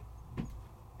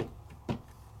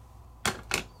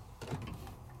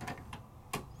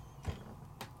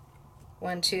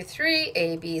 One, 2, 3,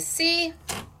 A, B, C.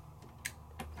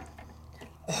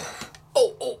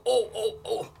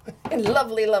 Oh.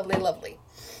 Lovely, lovely, lovely.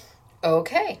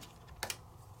 Okay.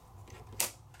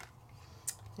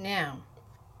 Now,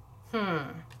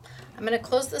 I'm gonna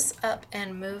close this up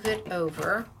and move it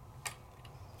over.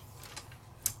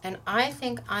 And I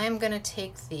think I'm gonna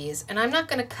take these, and I'm not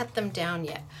gonna cut them down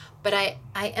yet, but I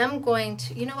am going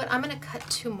to, you know what, I'm gonna cut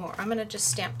 2 more. I'm gonna just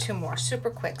stamp 2 more, super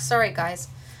quick. Sorry guys,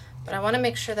 but I wanna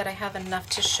make sure that I have enough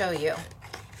to show you.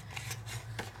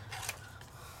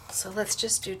 So let's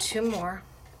just do 2 more.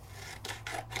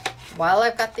 While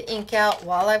I've got the ink out,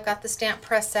 while I've got the stamp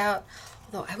press out,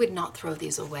 although I would not throw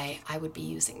these away. I would be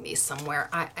using these somewhere.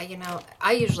 You know,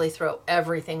 I usually throw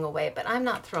everything away, but I'm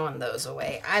not throwing those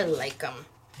away. I like them.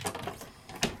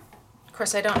 Of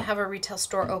course, I don't have a retail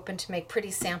store open to make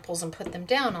pretty samples and put them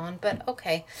down on, but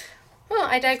okay. Well,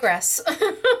 I digress.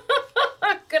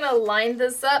 I'm gonna line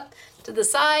this up to the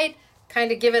side,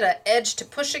 kind of give it an edge to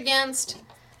push against.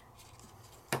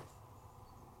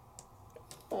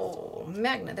 Oh,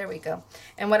 magnet, there we go.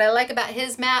 And what I like about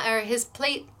his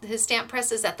his stamp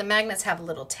press is that the magnets have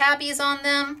little tabbies on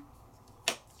them.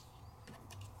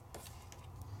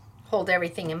 Hold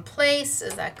everything in place.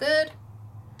 Is that good?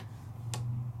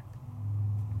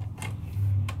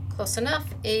 Close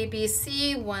enough. A, B,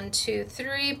 C, 1, 2,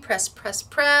 3, press, press,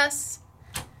 press.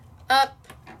 Up.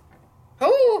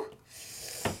 Oh,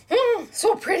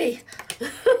 so pretty.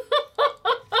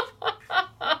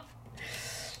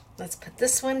 Let's put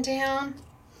this one down.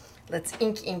 Let's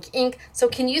ink, ink, ink. So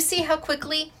can you see how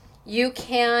quickly you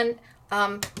can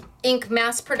ink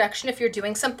mass production if you're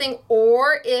doing something,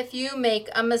 or if you make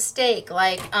a mistake,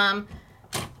 like,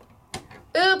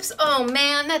 oops, oh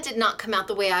man, that did not come out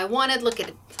the way I wanted. Look at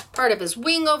it. Part of his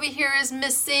wing over here is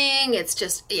missing. It's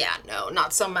just, yeah, no,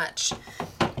 not so much.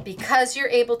 Because you're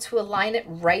able to align it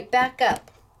right back up,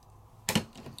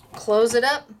 close it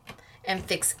up, and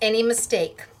fix any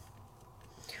mistake.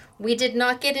 We did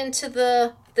not get into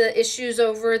the issues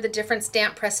over the different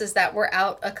stamp presses that were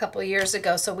out a couple years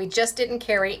ago, so we just didn't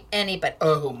carry any, but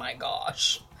oh my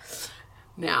gosh.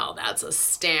 Now that's a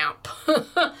stamp.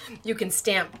 You can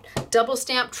stamp, double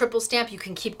stamp, triple stamp. You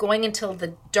can keep going until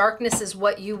the darkness is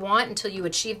what you want, until you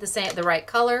achieve the right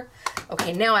color.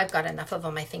 Okay, now I've got enough of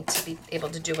them, I think, to be able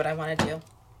to do what I want to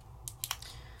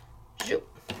do.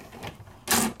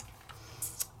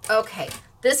 Okay,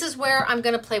 this is where I'm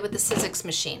going to play with the Sizzix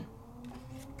machine.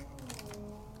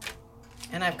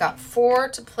 And I've got 4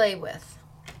 to play with.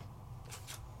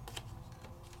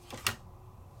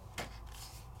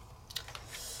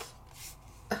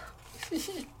 Oh,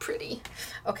 pretty.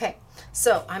 Okay,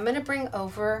 so I'm going to bring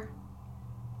over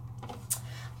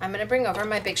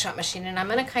my Big Shot machine, and I'm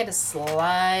going to kind of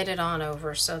slide it on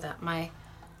over so that I'm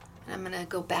going to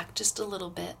go back just a little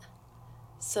bit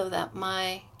so that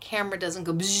my camera doesn't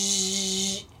go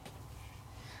bzzz.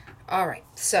 All right,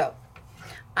 so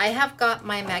I have got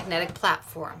my magnetic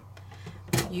platform.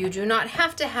 You do not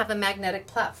have to have a magnetic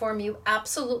platform. You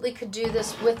absolutely could do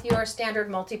this with your standard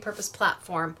multi-purpose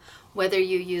platform, whether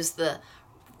you use the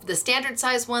standard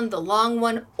size one, the long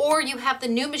one, or you have the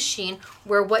new machine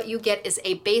where what you get is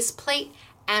a base plate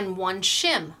and one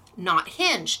shim, not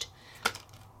hinged.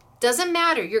 Doesn't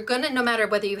matter. You're gonna, no matter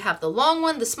whether you have the long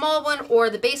one, the small one, or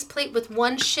the base plate with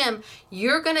one shim,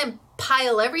 you're gonna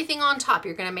pile everything on top.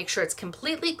 You're gonna make sure it's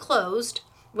completely closed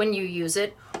when you use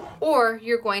it, or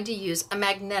you're going to use a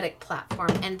magnetic platform.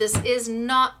 And this is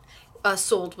not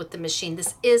sold with the machine.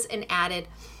 This is an added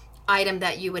item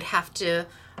that you would have to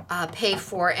pay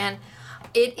for. And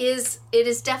it is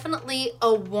definitely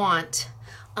a want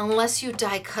unless you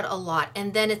die cut a lot,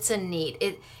 and then it's a need.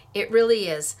 It really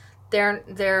is.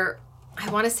 They're I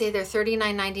want to say they're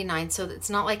 $39.99, so it's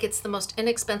not like it's the most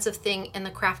inexpensive thing in the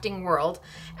crafting world.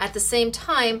 At the same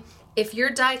time, if you're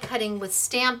die cutting with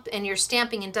stamp and you're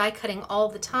stamping and die cutting all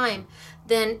the time,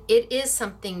 then it is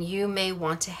something you may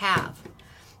want to have.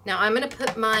 Now I'm going to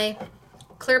put my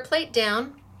clear plate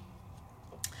down.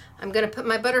 I'm going to put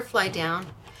my butterfly down.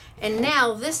 And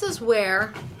now this is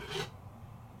where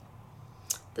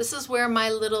my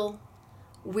little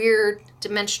weird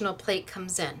dimensional plate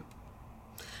comes in.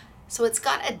 So it's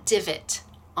got a divot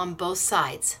on both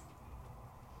sides.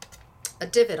 A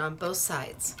divot on both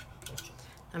sides.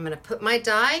 I'm going to put my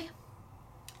die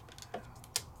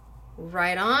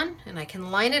right on, and I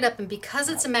can line it up, and because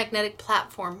it's a magnetic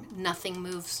platform, nothing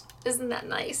moves. Isn't that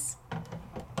nice?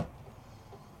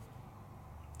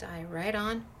 Die right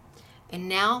on. And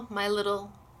now my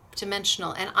little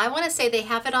dimensional, and I want to say they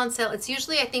have it on sale. It's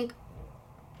usually, I think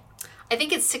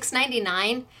it's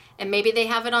 $6.99, and maybe they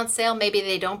have it on sale, maybe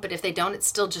they don't, but if they don't, it's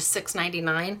still just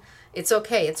 $6.99. It's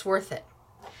okay, it's worth it.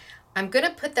 I'm going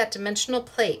to put that dimensional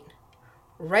plate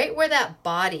right where that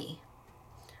body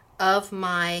of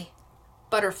my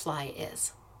butterfly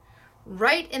is.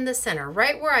 Right in the center,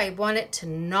 right where I want it to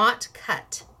not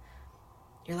cut.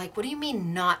 You're like, what do you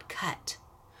mean not cut?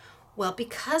 Well,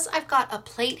 because I've got a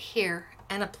plate here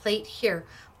and a plate here,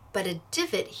 but a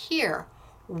divot here,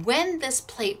 when this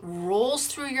plate rolls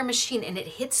through your machine and it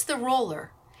hits the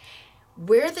roller,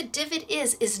 where the divot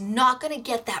is not going to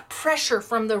get that pressure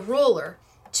from the roller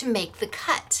to make the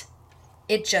cut.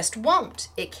 It just won't.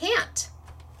 It can't.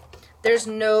 There's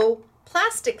no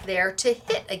plastic there to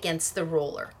hit against the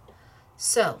roller.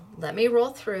 So let me roll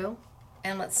through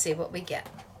and let's see what we get.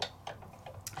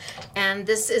 And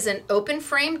this is an open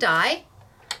frame die.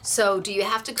 So do you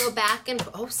have to go back and,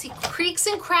 oh, see, creaks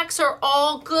and cracks are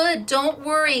all good. Don't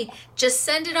worry. Just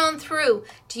send it on through.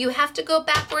 Do you have to go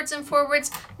backwards and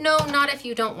forwards? No, not if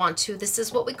you don't want to. This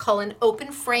is what we call an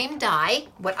open frame die.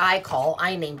 What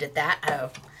I named it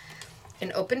that.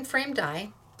 An open frame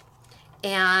die.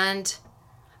 And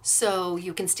so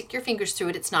you can stick your fingers through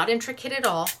it. It's not intricate at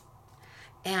all.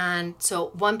 And so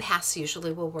one pass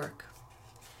usually will work.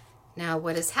 Now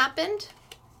what has happened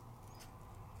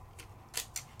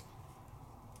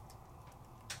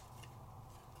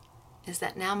is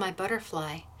that now my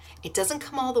butterfly, it doesn't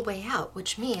come all the way out,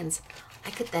 which means I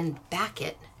could then back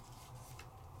it.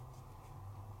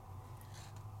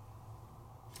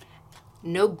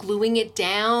 No gluing it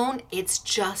down, it's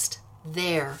just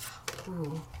there.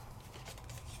 Ooh.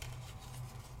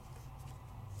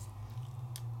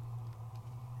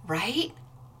 Right?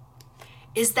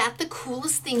 Is that the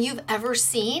coolest thing you've ever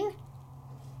seen?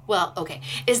 Well, okay.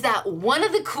 Is that one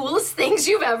of the coolest things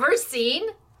you've ever seen?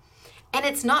 And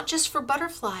it's not just for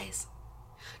butterflies.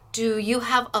 Do you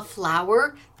have a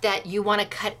flower that you want to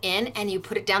cut in and you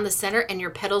put it down the center and your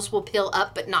petals will peel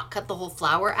up but not cut the whole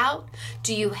flower out?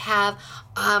 Do you have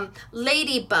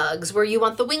ladybugs where you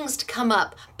want the wings to come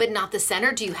up but not the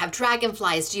center? Do you have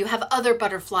dragonflies? Do you have other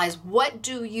butterflies? What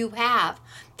do you have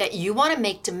that you want to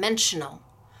make dimensional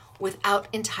without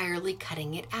entirely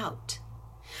cutting it out?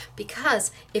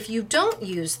 Because if you don't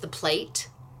use the plate,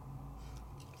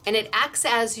 and it acts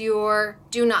as your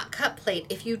do not cut plate,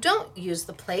 if you don't use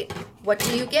the plate, what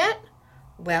do you get?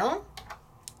 Well,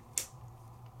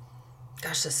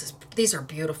 gosh, these are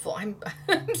beautiful. I'm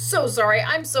so sorry.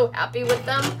 I'm so happy with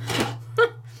them.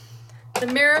 The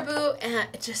marabou,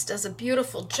 it just does a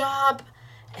beautiful job,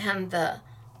 and the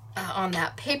on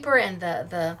that paper, and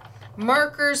the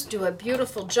markers do a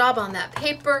beautiful job on that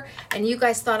paper. And you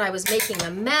guys thought I was making a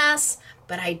mess,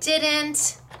 but I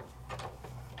didn't.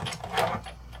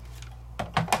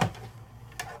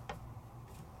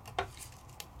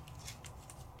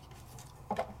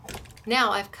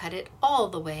 Now I've cut it all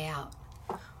the way out.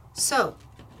 So,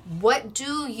 what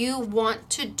do you want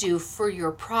to do for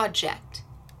your project?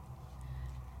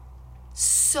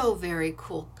 So very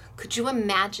cool. Could you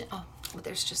imagine? Oh, well,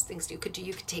 there's just things to do.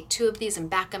 You could take two of these and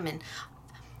back them, and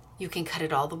You can cut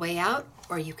it all the way out,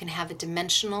 or you can have it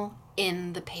dimensional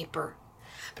in the paper,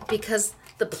 because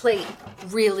the plate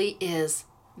really is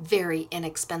very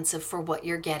inexpensive for what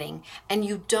you're getting, and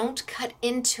you don't cut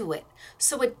into it,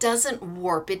 so it doesn't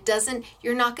warp.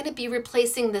 You're not going to be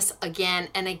replacing this again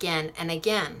and again and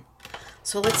again.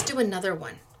 So let's do another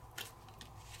one.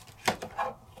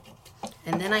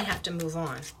 And then I have to move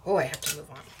on. Oh, I have to move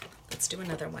on. Let's do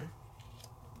another one.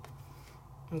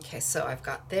 Okay, so I've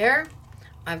got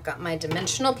my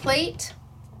dimensional plate.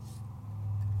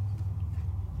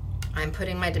 I'm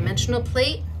putting my dimensional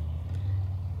plate.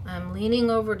 I'm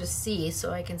leaning over to see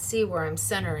so I can see where I'm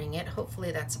centering it.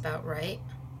 Hopefully that's about right.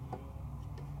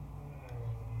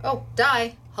 Oh,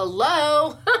 die.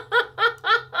 Hello.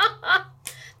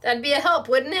 That'd be a help,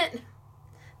 wouldn't it?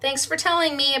 Thanks for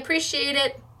telling me. Appreciate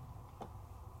it.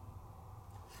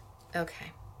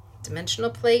 Okay.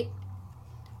 Dimensional plate.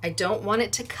 I don't want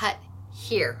it to cut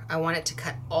here. I want it to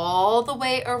cut all the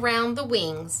way around the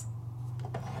wings.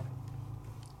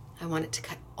 I want it to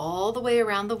cut all the way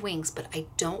around the wings, but I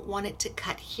don't want it to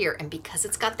cut here. And because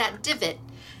it's got that divot,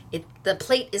 the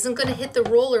plate isn't going to hit the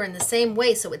roller in the same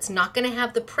way, so it's not going to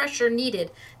have the pressure needed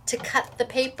to cut the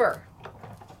paper.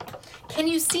 Can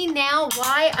you see now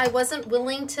why I wasn't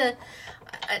willing to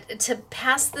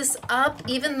pass this up,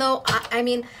 even though, I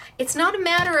mean, it's not a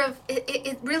matter of,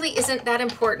 it really isn't that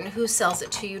important who sells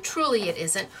it to you. Truly it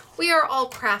isn't. We are all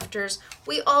crafters.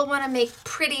 We all want to make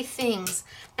pretty things,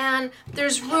 and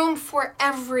there's room for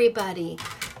everybody.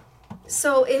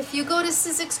 So if you go to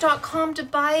Sizzix.com to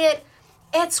buy it,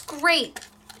 it's great.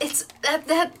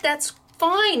 That's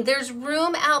fine. There's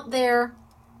room out there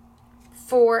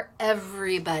for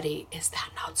everybody. Is that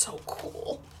not so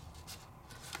cool?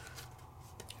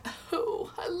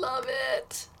 Oh, I love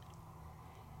it.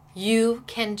 You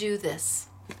can do this,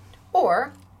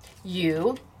 or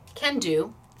you can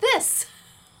do this.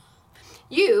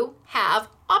 You have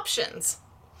options.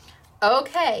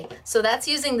 Okay, so that's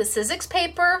using the Sizzix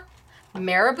paper,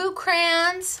 Marabou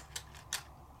crayons,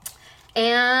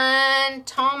 and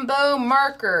Tombow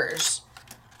markers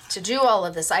to do all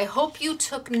of this. I hope you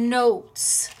took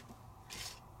notes.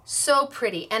 So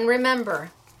pretty. And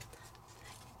remember,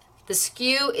 the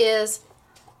SKU is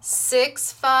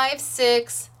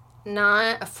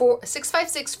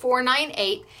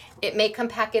 656498. It may come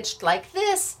packaged like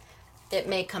this. It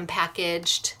may come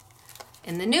packaged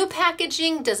in the new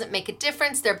packaging. Doesn't make a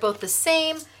difference. They're both the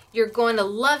same. You're going to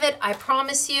love it, I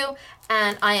promise you.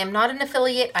 And I am not an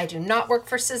affiliate. I do not work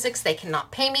for Sizzix. They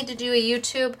cannot pay me to do a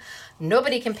YouTube.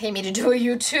 Nobody can pay me to do a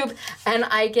YouTube, and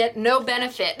I get no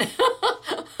benefit.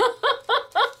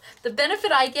 The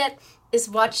benefit I get is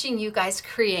watching you guys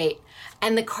create,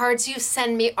 and the cards you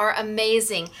send me are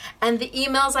amazing, and the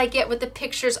emails I get with the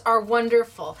pictures are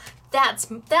wonderful. That's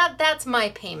my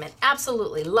payment.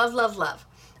 Absolutely. Love, love, love.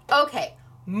 Okay,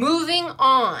 moving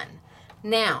on.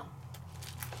 Now,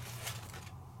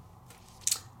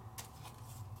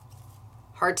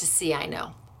 hard to see, I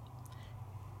know.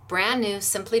 Brand new,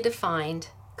 simply defined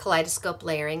Kaleidoscope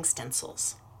layering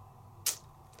stencils.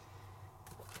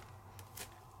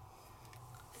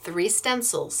 3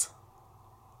 stencils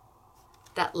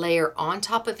that layer on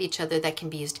top of each other, that can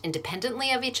be used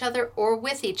independently of each other or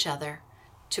with each other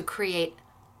to create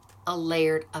a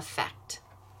layered effect.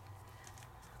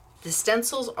 The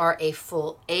stencils are a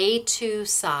full A2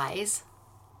 size,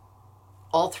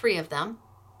 all 3 of them.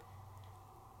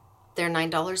 They're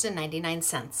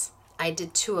 $9.99. I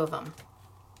did 2 of them.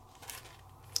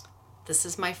 This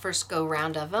is my first go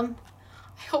round of them.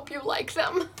 I hope you like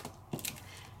them.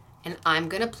 And I'm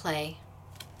gonna play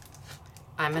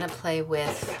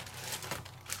with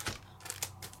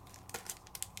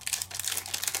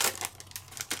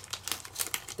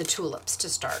the tulips to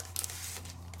start.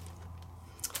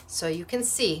 So you can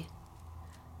see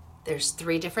there's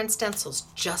 3 different stencils,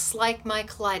 just like my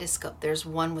Kaleidoscope. There's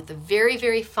one with the very,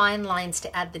 very fine lines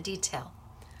to add the detail.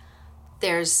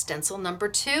 There's stencil number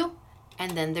 2,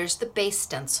 and then there's the base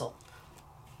stencil.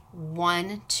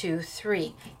 1, 2,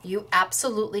 3. You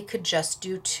absolutely could just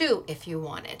do 2 if you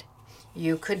wanted.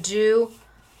 You could do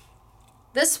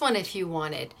this one if you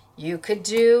wanted. You could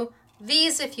do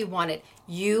these if you wanted.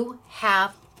 You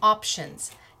have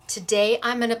options. Today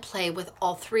I'm going to play with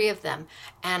all 3 of them,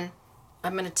 and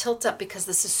I'm going to tilt up because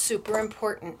this is super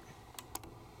important.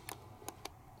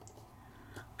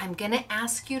 I'm going to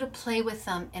ask you to play with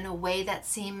them in a way that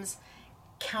seems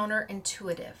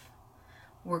counterintuitive.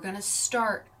 We're going to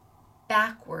start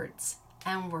backwards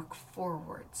and work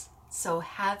forwards. So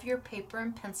have your paper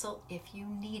and pencil if you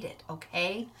need it,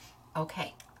 okay?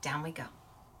 Okay, down we go.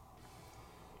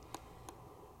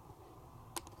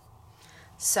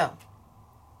 So,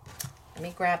 Let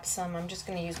me grab some. I'm just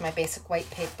going to use my basic white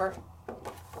paper.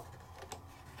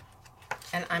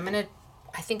 And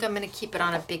I think I'm going to keep it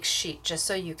on a big sheet just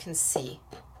so you can see.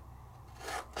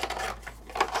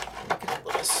 Make it a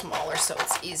little smaller so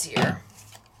it's easier.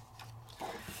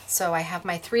 So I have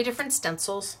my 3 different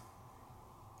stencils.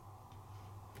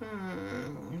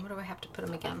 What do I have to put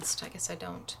them against? I guess I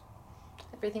don't.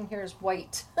 Everything here is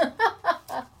white. Do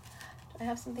I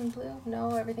have something blue?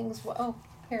 No, everything's, oh,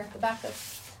 here, the back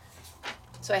of.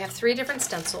 So I have 3 different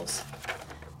stencils.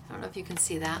 I don't know if you can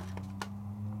see that.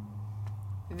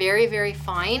 Very, very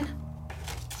fine.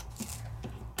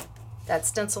 That's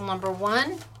stencil number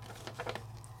 1.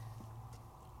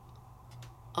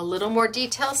 A little more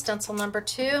detail, stencil number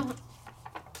 2,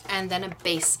 and then a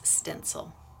base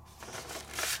stencil.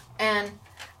 And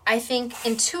I think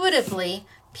intuitively,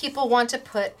 people want to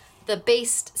put the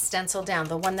base stencil down,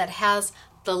 the one that has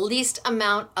the least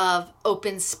amount of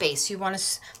open space.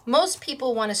 Most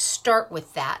people want to start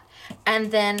with that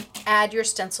and then add your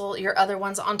stencil, your other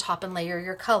ones on top and layer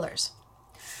your colors.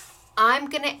 I'm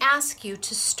going to ask you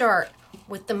to start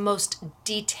with the most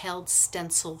detailed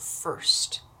stencil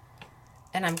first.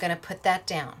 And I'm going to put that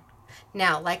down.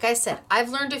 Now, like I said, I've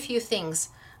learned a few things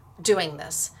doing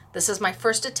this. This is my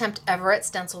first attempt ever at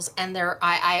stencils, and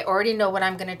I already know what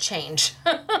I'm going to change.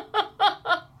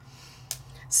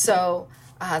 So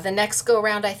the next go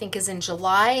round I think is in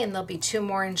July, and there'll be 2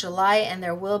 more in July, and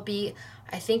there will be,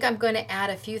 I think I'm going to add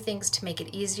a few things to make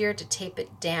it easier to tape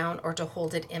it down or to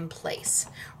hold it in place.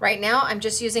 Right now I'm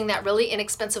just using that really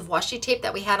inexpensive washi tape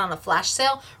that we had on a flash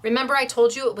sale. Remember I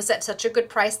told you it was at such a good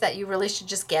price that you really should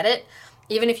just get it,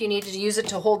 even if you needed to use it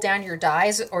to hold down your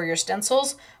dies or your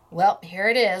stencils. Well, here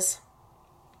it is.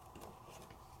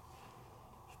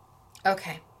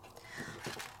 Okay.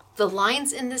 The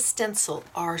lines in this stencil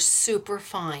are super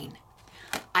fine.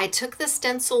 I took the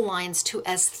stencil lines to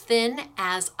as thin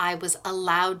as I was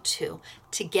allowed to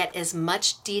get as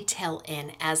much detail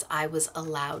in as I was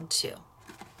allowed to.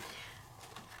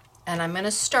 And I'm going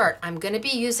to start. I'm going to be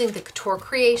using the Couture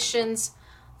Creations,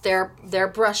 their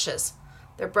brushes.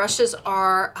 Their brushes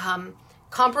are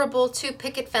comparable to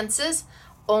picket fences,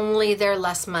 only they're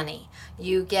less money.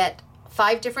 You get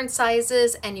 5 different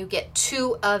sizes and you get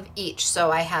 2 of each.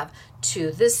 So I have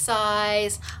 2 this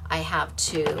size, I have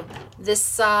 2 this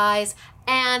size,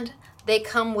 and they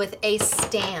come with a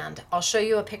stand. I'll show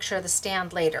you a picture of the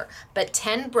stand later. But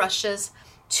 10 brushes,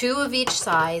 2 of each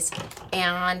size,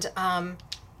 and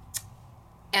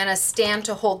a stand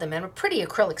to hold them, and a pretty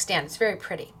acrylic stand. It's very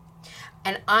pretty.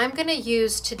 And I'm going to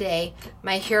use today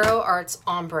my Hero Arts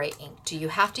ombre ink. Do you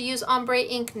have to use ombre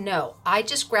ink? No. I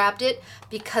just grabbed it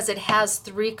because it has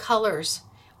 3 colors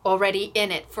already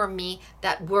in it for me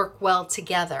that work well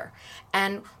together.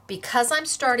 And because I'm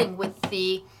starting with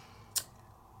the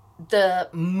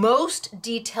most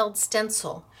detailed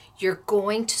stencil, you're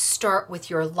going to start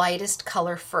with your lightest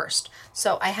color first.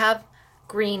 So I have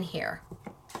green here.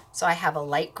 So I have a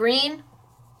light green.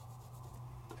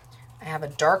 I have a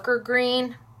darker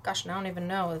green. Gosh, I don't even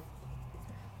know.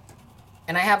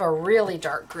 And I have a really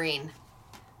dark green.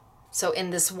 So in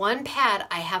this one pad,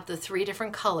 I have the 3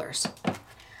 different colors.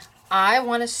 I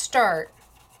want to start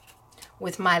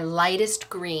with my lightest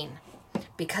green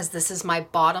because this is my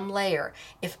bottom layer.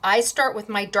 If I start with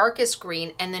my darkest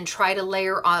green and then try to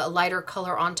layer a lighter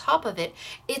color on top of it,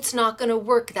 it's not going to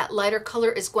work. That lighter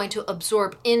color is going to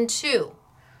absorb into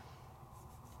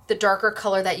the darker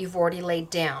color that you've already laid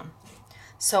down.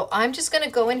 So I'm just going to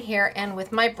go in here and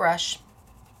with my brush,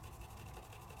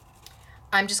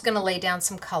 I'm just going to lay down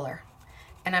some color.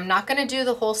 And I'm not going to do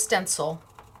the whole stencil.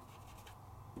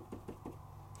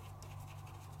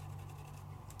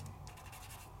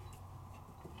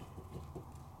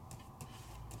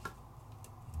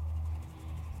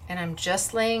 And I'm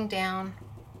just laying down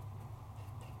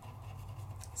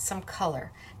some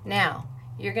color. Now,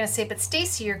 you're going to say, but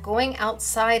Stacey, you're going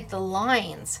outside the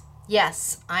lines.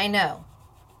 Yes, I know.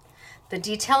 The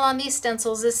detail on these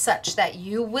stencils is such that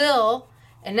you will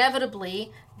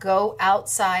inevitably go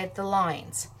outside the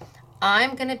lines.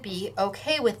 I'm going to be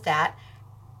okay with that,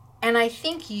 and I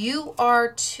think you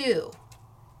are too.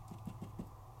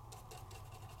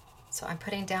 So I'm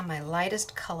putting down my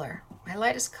lightest color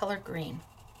green.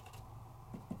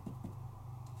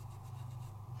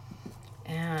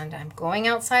 And I'm going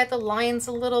outside the lines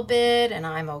a little bit, and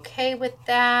I'm okay with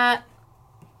that.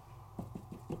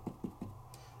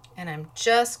 And I'm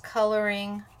just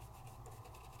coloring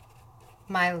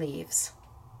my leaves.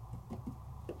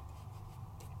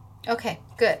 Okay,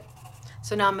 good.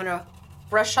 So now I'm going to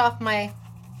brush off my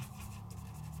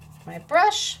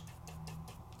brush.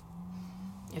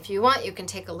 If you want, you can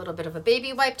take a little bit of a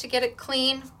baby wipe to get it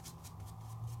clean.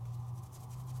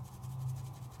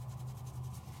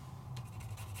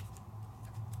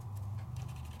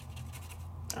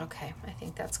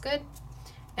 that's good.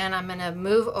 And I'm gonna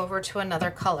move over to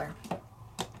another color.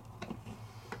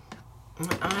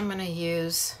 I'm gonna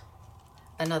use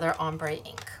another ombre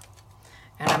ink.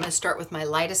 And I'm gonna start with my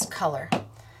lightest color.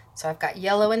 So I've got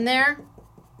yellow in there.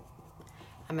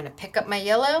 I'm gonna pick up my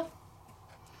yellow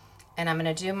and I'm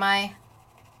gonna do my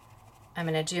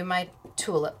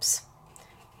tulips.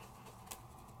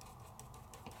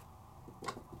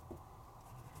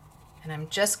 And I'm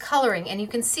just coloring, and you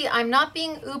can see I'm not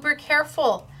being uber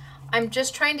careful. I'm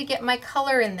just trying to get my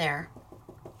color in there.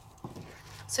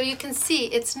 So you can see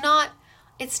it's not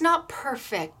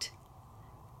perfect.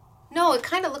 No, it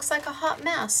kind of looks like a hot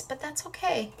mess, but that's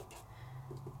okay.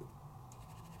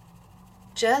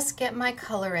 Just get my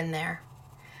color in there.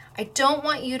 I don't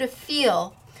want you to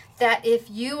feel that if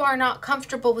you are not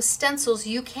comfortable with stencils,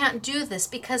 you can't do this,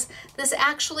 because this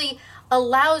actually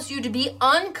allows you to be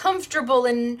uncomfortable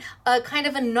and kind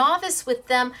of a novice with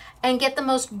them and get the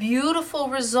most beautiful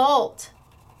result.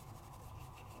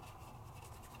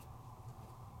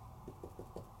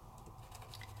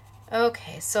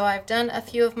 Okay, so I've done a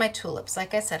few of my tulips.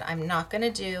 Like I said, I'm not going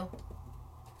to do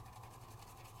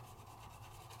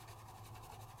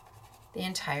the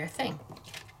entire thing.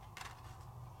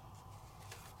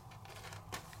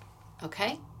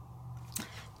 Okay,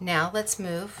 now let's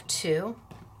move to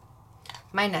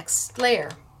my next layer,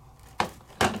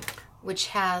 which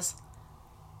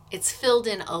it's filled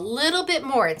in a little bit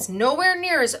more. It's nowhere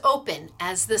near as open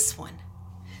as this one.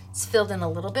 It's filled in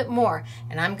a little bit more,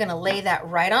 and I'm gonna lay that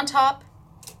right on top.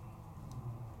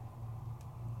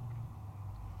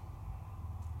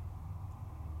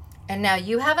 And now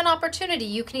you have an opportunity.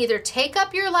 You can either take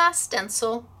up your last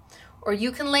stencil, or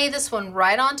you can lay this one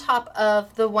right on top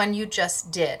of the one you just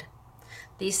did.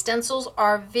 These stencils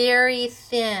are very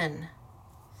thin.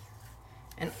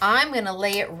 And I'm gonna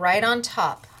lay it right on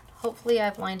top. Hopefully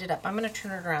I've lined it up. I'm gonna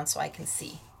turn it around so I can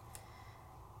see.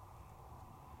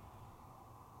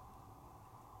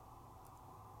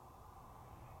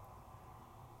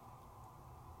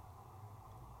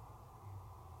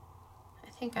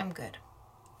 I think I'm good.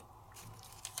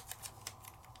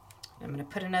 I'm going to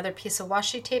put another piece of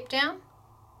washi tape down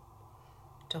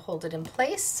to hold it in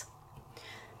place.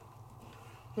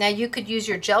 Now you could use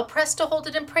your gel press to hold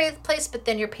it in place, but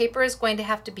then your paper is going to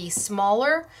have to be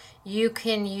smaller. You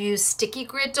can use sticky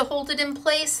grid to hold it in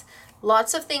place.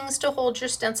 Lots of things to hold your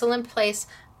stencil in place.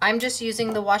 I'm just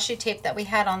using the washi tape that we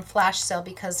had on flash sale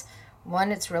because,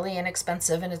 one, it's really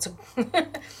inexpensive, and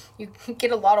you can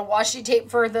get a lot of washi tape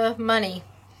for the money.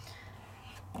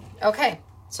 Okay,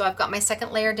 so I've got my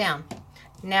second layer down.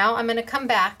 Now I'm going to come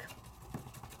back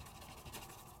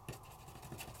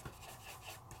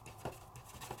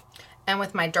and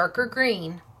with my darker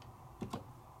green,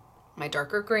 I'm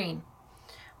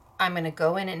going to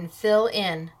go in and fill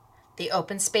in the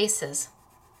open spaces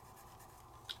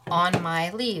on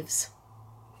my leaves.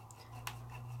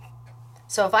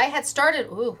 So if I had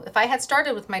started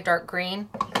with my dark green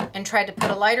and tried to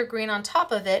put a lighter green on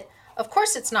top of it, of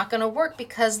course it's not going to work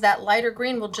because that lighter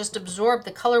green will just absorb,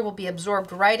 the color will be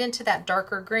absorbed right into that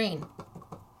darker green.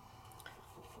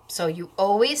 So you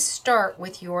always start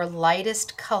with your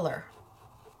lightest color.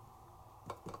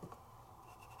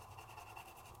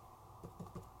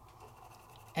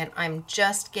 And I'm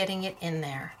just getting it in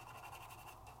there.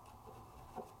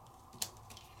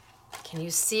 Can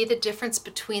you see the difference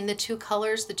between the two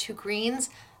colors, the two greens?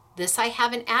 This I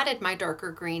haven't added my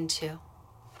darker green to.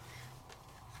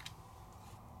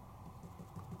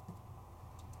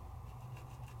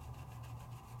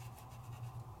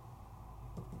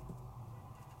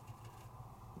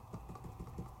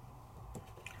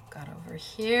 Got over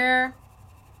here.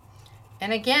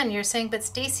 And again, you're saying, but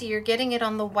Stacey, you're getting it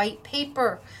on the white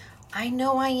paper. I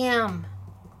know I am.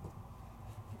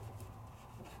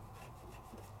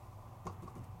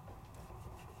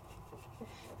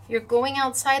 You're going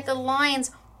outside the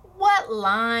lines. What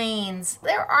lines?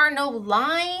 There are no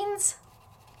lines.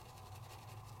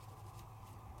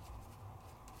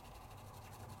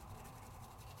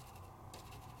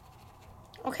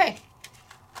 Okay.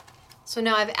 So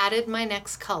now I've added my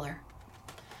next color.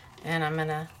 And I'm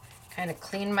gonna kind of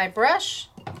clean my brush.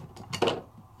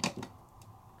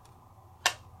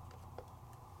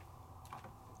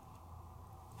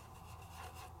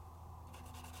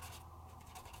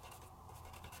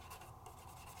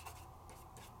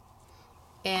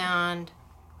 And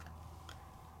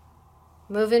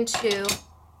move into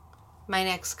my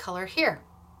next color here.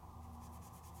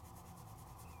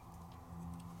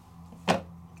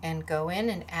 And go in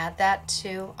and add that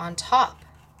to on top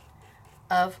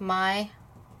of my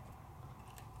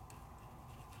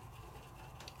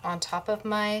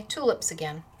tulips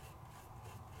again.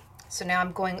 So now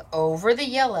I'm going over the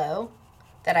yellow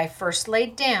that I first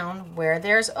laid down where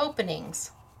there's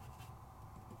openings.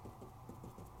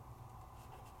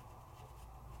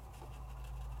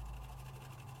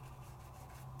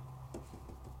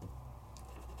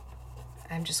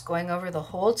 I'm just going over the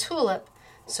whole tulip,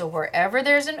 so wherever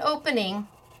there's an opening,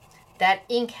 that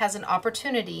ink has an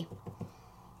opportunity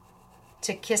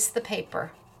to kiss the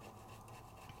paper.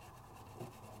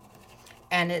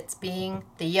 And it's being,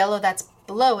 the yellow that's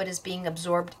below it is being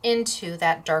absorbed into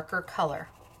that darker color.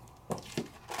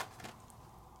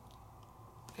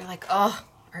 You're like, oh,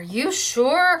 are you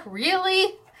sure?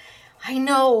 Really? I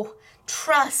know.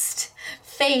 Trust.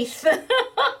 Faith.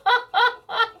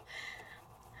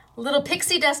 Little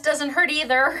pixie dust doesn't hurt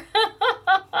either.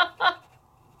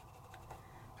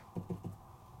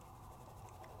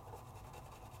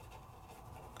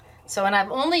 So, and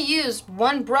I've only used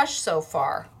one brush so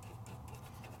far.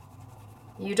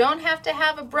 You don't have to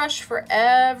have a brush for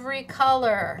every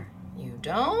color. You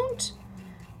don't?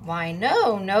 Why,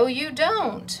 no, no, you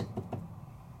don't.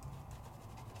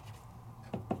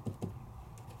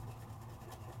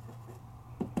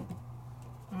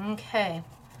 Okay,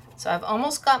 so I've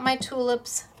almost got my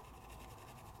tulips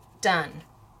done.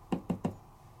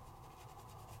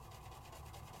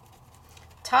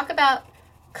 Talk about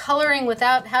coloring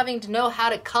without having to know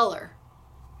how to color.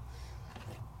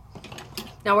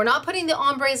 Now, we're not putting the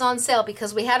ombres on sale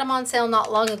because we had them on sale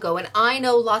not long ago, and I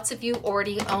know lots of you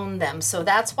already own them, so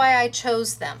that's why I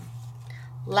chose them.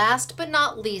 Last but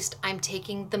not least, I'm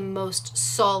taking the most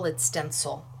solid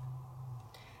stencil,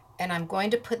 and I'm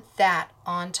going to put that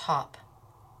on top.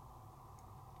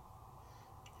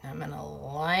 I'm going to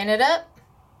line it up.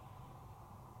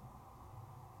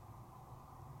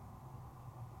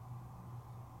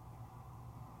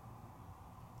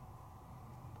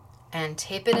 And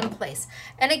tape it in place.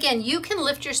 And again, you can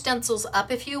lift your stencils up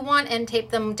if you want and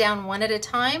tape them down one at a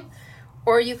time,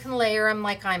 or you can layer them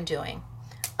like I'm doing.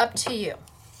 Up to you.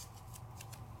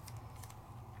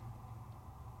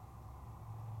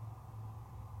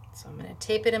 So I'm going to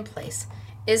tape it in place.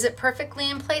 Is it perfectly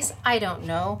in place? I don't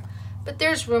know, but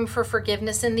there's room for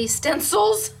forgiveness in these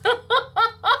stencils.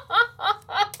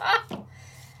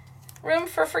 Room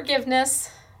for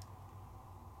forgiveness.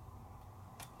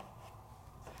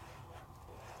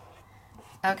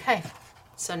 Okay,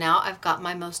 so now I've got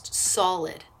my most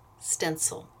solid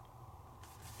stencil.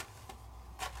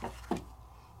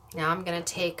 Now I'm going to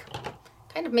take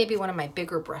kind of maybe one of my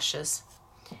bigger brushes,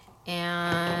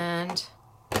 and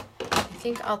I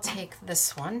think I'll take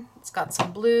this one. It's got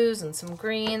some blues and some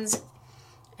greens,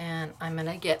 and I'm going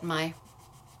to get my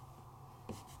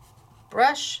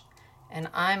brush, and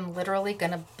I'm literally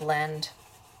going to blend.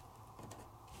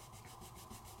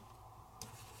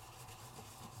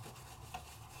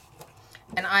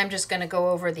 And I'm just going to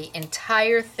go over the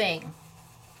entire thing.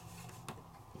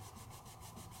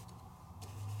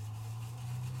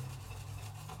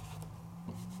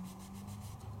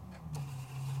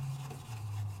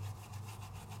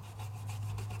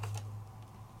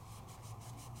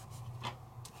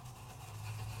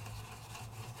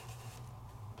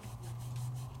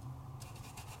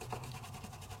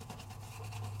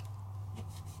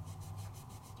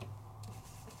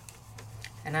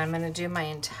 And I'm going to do my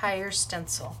entire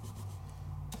stencil.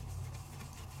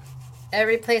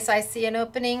 Every place I see an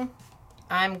opening,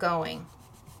 I'm going.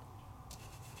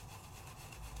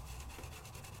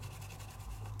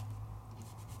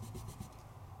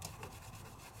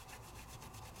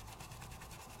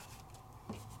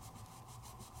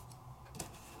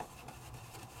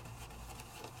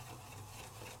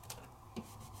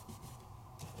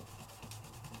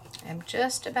 I'm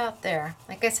just about there.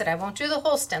 Like I said, I won't do the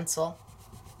whole stencil.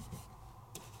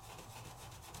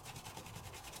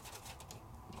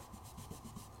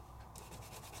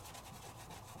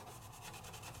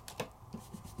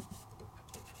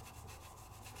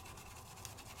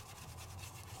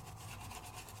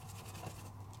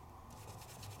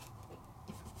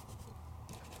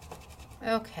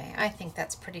 Okay, I think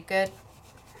that's pretty good.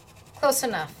 Close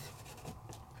enough.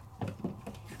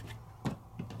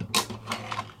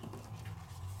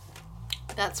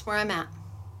 That's where I'm at.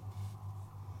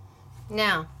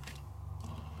 Now,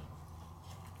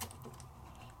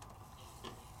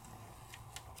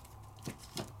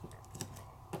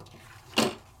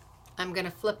 I'm going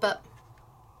to flip up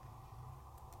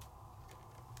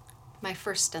my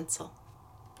first stencil.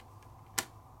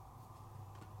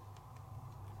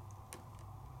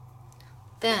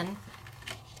 Then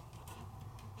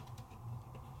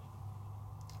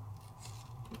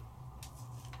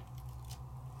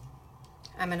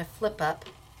I'm going to flip up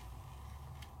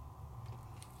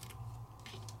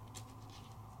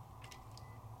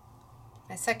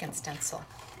second stencil.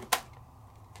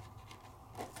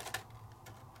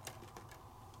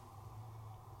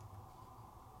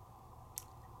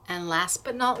 And last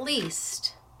but not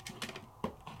least,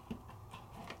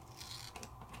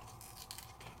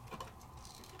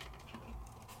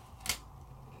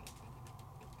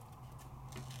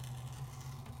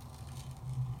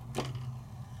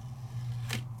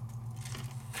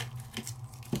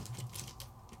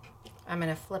 I'm going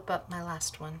to flip up my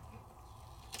last one.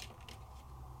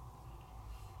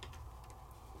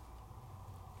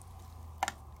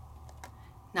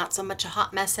 Not so much a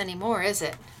hot mess anymore, is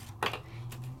it?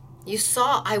 You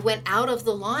saw I went out of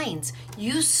the lines.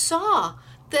 You saw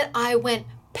that I went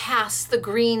past the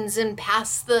greens and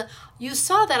past the, you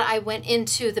saw that I went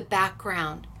into the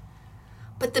background.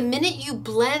 But the minute you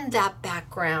blend that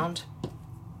background,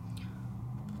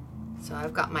 so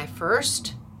I've got my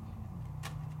first,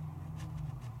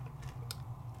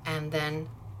 and then,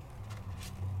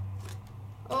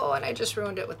 oh, and I just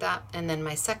ruined it with that. And then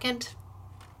my second,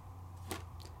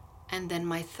 and then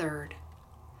my third.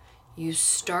 You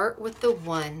start with the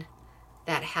one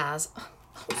that has, oh,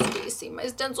 Stacey, my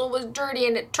stencil was dirty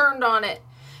and it turned on it.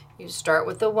 You start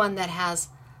with the one that has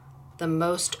the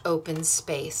most open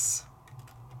space.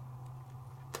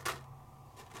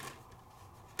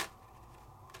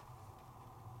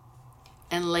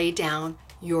 And lay down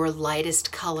your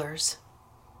lightest colors.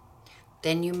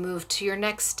 Then you move to your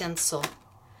next stencil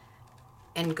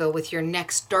and go with your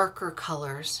next darker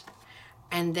colors.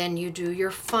 And then you do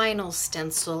your final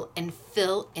stencil and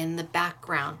fill in the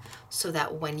background so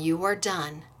that when you are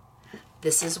done,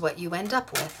 this is what you end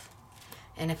up with.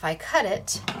 And if I cut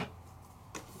it,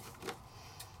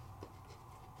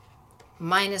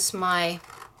 minus my,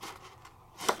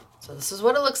 so this is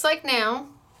what it looks like now.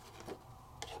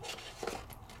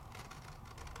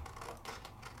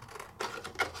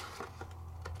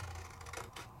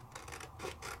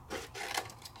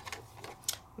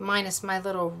 Minus my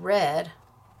little red,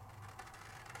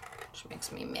 which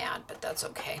makes me mad, but that's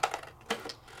okay.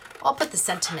 I'll put the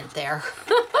sentiment there.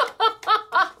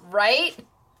 Right?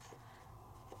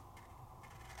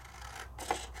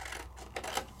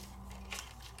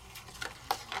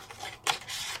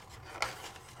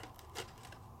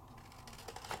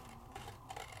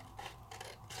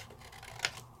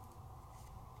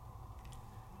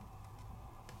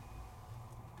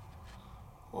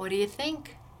 What do you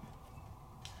think?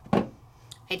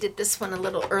 I did this one a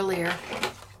little earlier.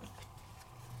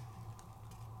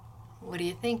 What do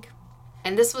you think?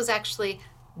 And this was actually,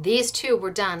 these two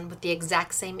were done with the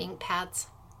exact same ink pads.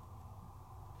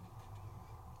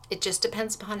 It just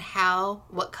depends upon how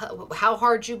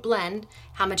hard you blend,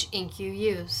 how much ink you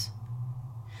use.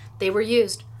 They were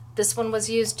used, this one was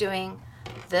used doing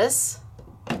this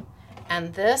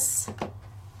and this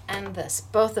and this.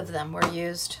 Both of them were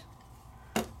used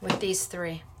with these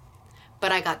three.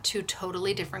 But I got two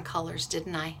totally different colors,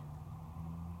 didn't I?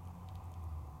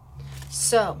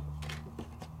 So,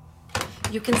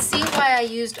 you can see why I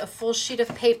used a full sheet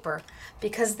of paper,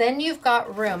 because then you've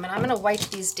got room, and I'm gonna wipe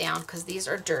these down because these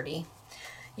are dirty.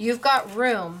 You've got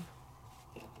room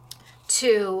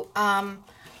to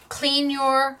clean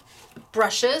your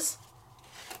brushes.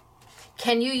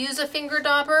 Can you use a finger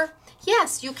dauber?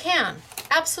 Yes, you can,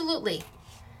 absolutely.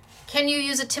 Can you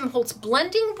use a Tim Holtz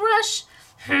blending brush?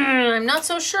 I'm not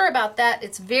so sure about that.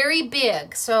 It's very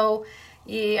big, so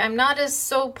yeah, I'm not as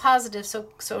so positive,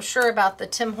 so sure about the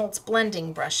Tim Holtz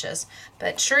blending brushes.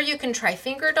 But sure, you can try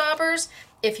finger daubers.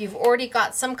 If you've already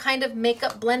got some kind of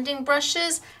makeup blending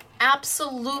brushes,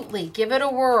 absolutely, give it a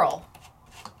whirl.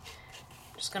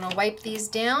 Just gonna wipe these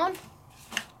down.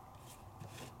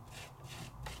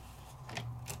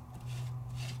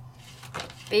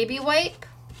 Baby wipe.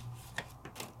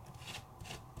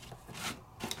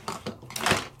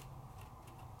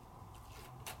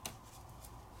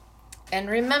 And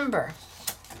remember,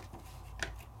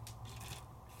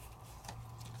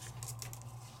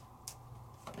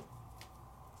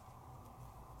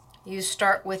 you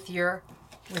start with your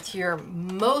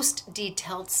most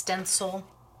detailed stencil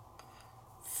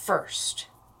first.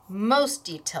 Most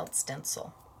detailed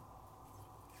stencil.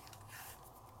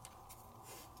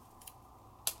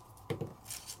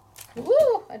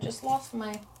 Woo! I just lost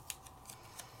my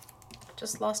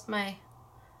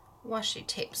washi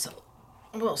tape, so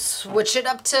we'll switch it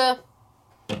up to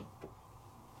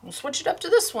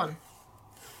this one.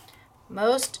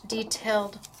 Most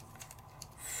detailed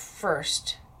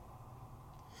first.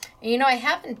 And you know, I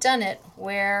haven't done it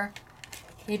where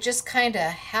you just kind of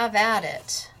have at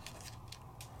it.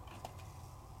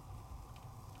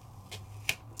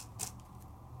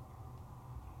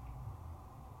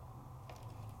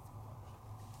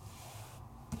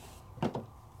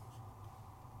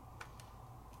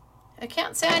 I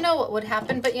can't say I know what would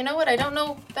happen, but you know what? I don't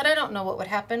know that I don't know what would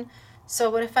happen. So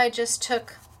what if I just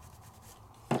took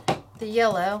the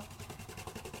yellow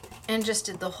and just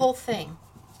did the whole thing?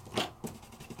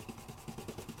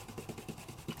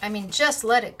 I mean, just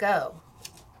let it go.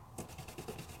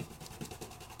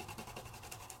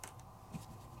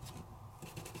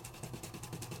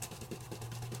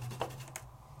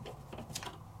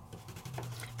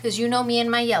 Because you know me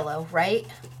and my yellow, right?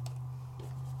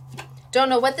 Don't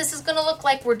know what this is going to look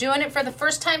like. We're doing it for the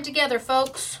first time together,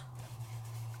 folks.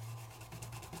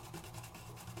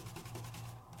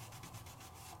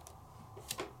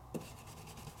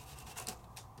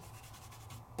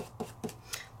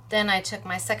 Then I took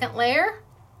my second layer,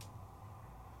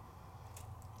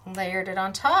 layered it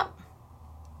on top,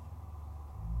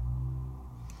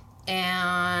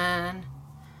 and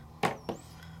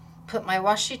put my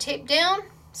washi tape down.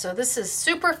 So this is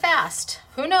super fast.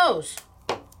 Who knows?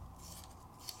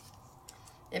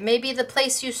 It may be the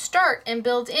place you start and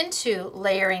build into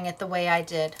layering it the way I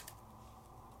did.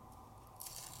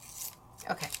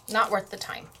 Okay, not worth the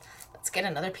time. Let's get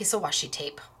another piece of washi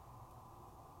tape.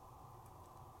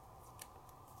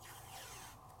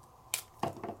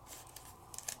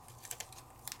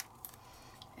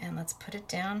 And let's put it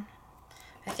down.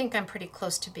 I think I'm pretty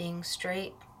close to being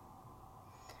straight,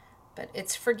 but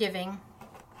it's forgiving.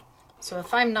 So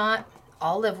if I'm not,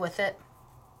 I'll live with it.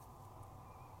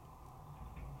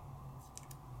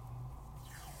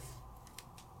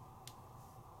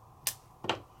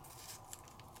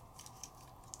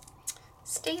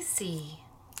 Stacey.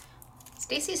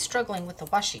 Stacey's struggling with the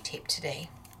washi tape today.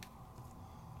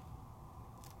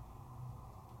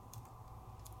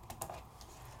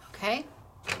 Okay.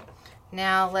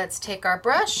 Now let's take our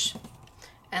brush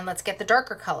and let's get the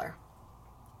darker color.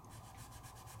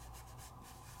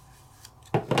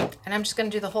 And I'm just going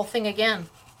to do the whole thing again.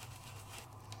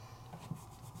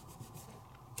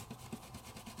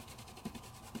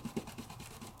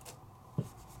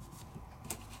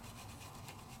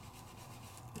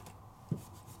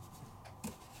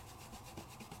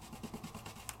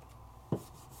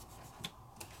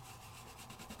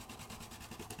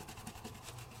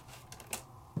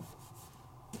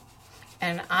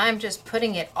 And I'm just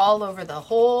putting it all over the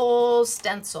whole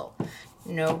stencil.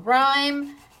 No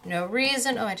rhyme, no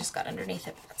reason. Oh, I just got underneath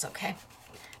it, but that's okay.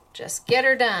 Just get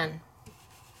her done.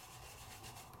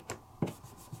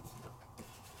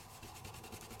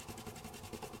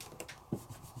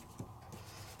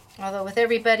 Although with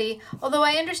everybody, although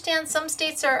I understand some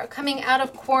states are coming out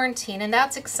of quarantine, and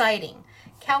that's exciting.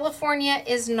 California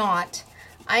is not.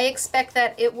 I expect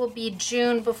that it will be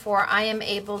June before I am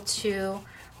able to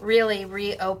really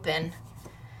reopen.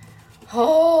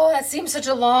 Oh, that seems such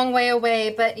a long way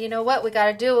away, but you know what? We got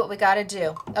to do what we got to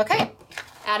do. Okay,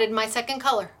 added my second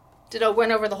color.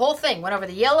 Went over the whole thing. Went over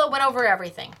the yellow, went over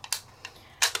everything.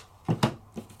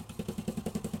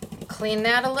 Clean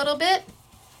that a little bit.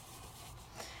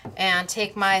 And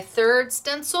take my third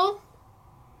stencil.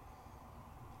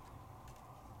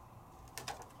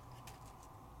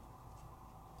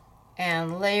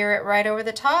 And layer it right over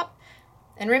the top.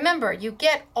 And remember, you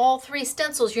get all three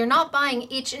stencils. You're not buying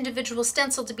each individual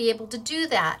stencil to be able to do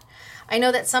that. I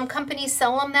know that some companies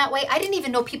sell them that way. I didn't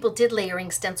even know people did layering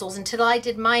stencils until I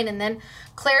did mine. And then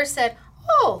Claire said,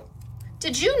 oh,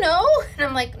 did you know? And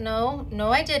I'm like, no,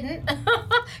 I didn't.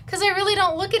 Because I really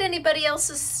don't look at anybody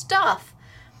else's stuff.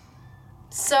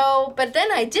 So, but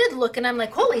then I did look and I'm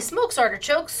like, holy smokes,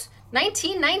 artichokes,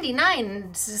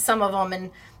 $19.99 some of them.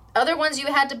 And other ones you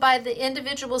had to buy the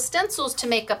individual stencils to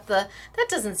make up the, that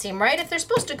doesn't seem right. If they're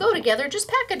supposed to go together, just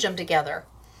package them together.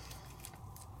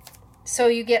 So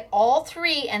you get all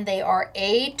three and they are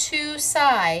A2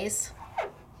 size.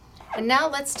 And now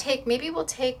let's take, maybe we'll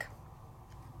take,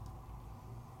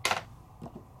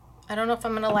 I don't know if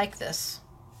I'm gonna like this.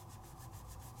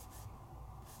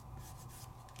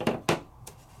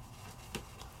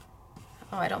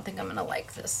 Oh, I don't think I'm gonna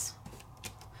like this.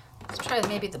 Let's try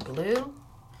maybe the blue.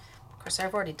 Of course,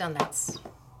 I've already done that.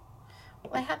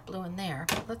 Well, I had blue in there.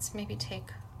 Let's maybe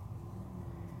take,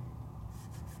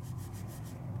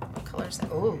 what color is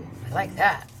that? Oh, I like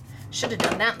that. Should have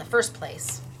done that in the first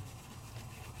place.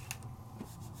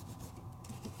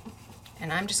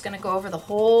 And I'm just gonna go over the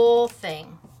whole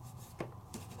thing.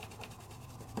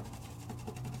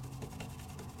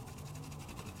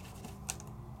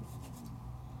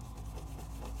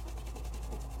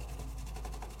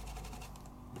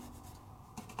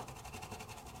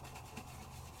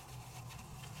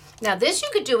 Now this you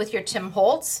could do with your Tim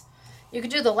Holtz. You could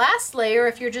do the last layer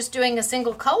if you're just doing a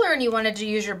single color and you wanted to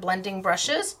use your blending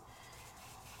brushes.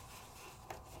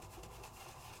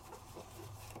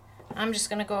 I'm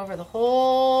just gonna go over the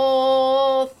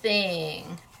whole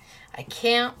thing. I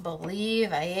can't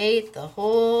believe I ate the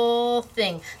whole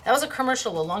thing. That was a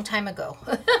commercial a long time ago.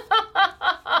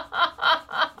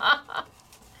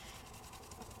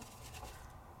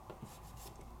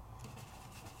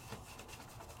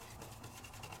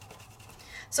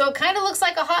 So it kind of looks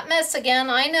like a hot mess again.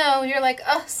 I know, you're like,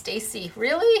 oh, Stacey,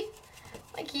 really?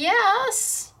 Like,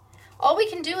 yes. All we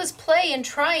can do is play and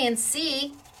try and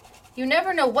see. You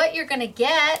never know what you're gonna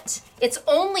get. It's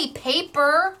only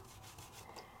paper.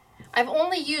 I've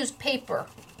only used paper.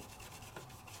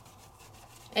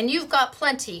 And you've got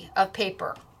plenty of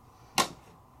paper.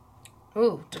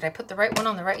 Ooh, did I put the right one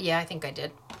on the right? Yeah, I think I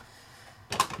did.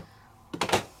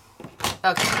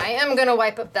 Okay, I am gonna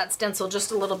wipe up that stencil just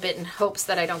a little bit in hopes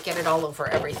that I don't get it all over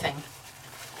everything.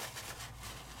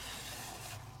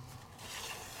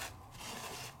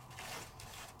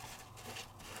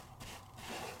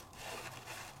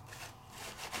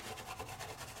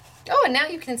 Oh, and now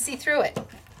you can see through it.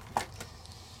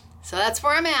 So that's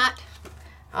where I'm at.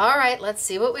 All right, let's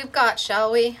see what we've got,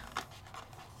 shall we?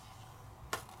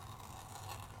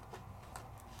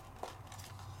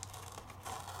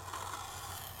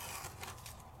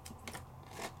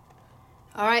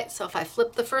 All right, so if I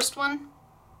flip the first one,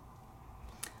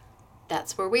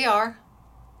 that's where we are.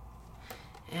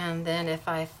 And then if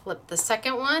I flip the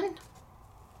second one,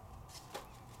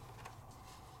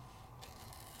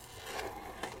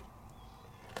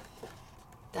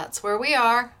 that's where we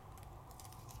are.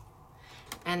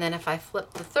 And then if I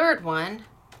flip the third one,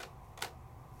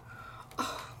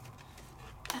 oh,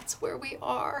 that's where we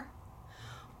are.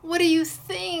 What do you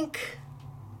think?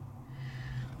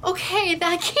 Okay,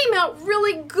 that came out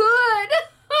really good.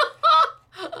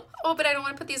 Oh, but I don't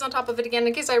want to put these on top of it again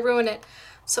in case I ruin it.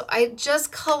 So I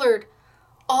just colored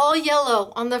all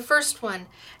yellow on the first one.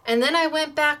 And then I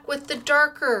went back with the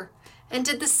darker and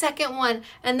did the second one.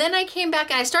 And then I came back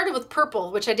and I started with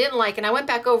purple, which I didn't like. And I went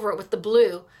back over it with the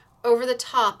blue over the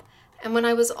top. And when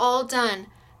I was all done,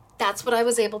 that's what I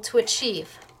was able to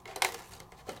achieve.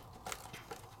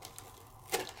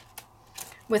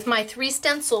 With my 3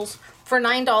 stencils for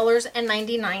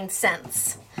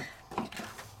 $9.99.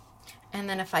 And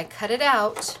then if I cut it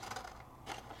out,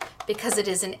 because it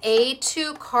is an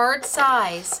A2 card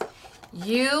size,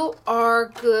 you are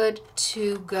good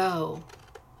to go.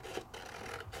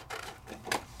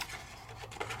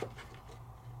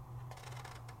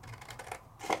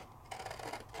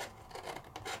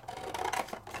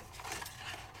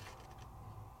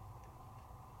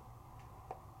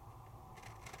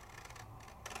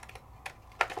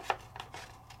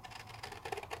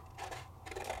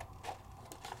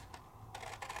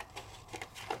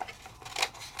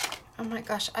 Oh my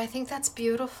gosh, I think that's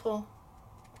beautiful.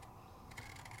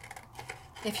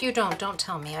 If you don't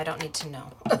tell me. I don't need to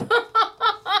know.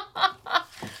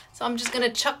 So I'm just gonna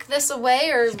chuck this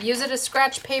away or use it as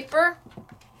scratch paper.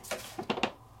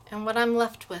 And what I'm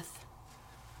left with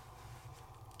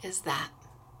is that.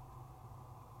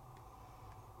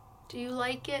 Do you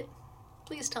like it?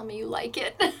 Please tell me you like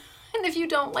it. And if you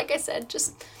don't, like I said,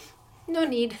 just no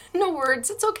need, no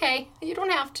words. It's okay. You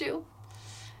don't have to.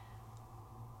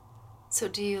 So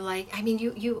do you like, I mean,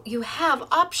 you have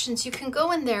options. You can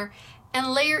go in there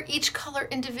and layer each color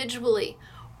individually,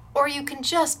 or you can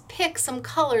just pick some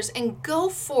colors and go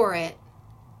for it.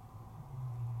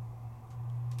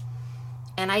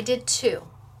 And I did 2.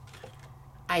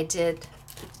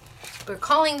 We're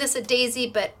calling this a daisy,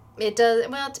 but it does,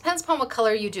 well, it depends upon what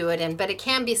color you do it in, but it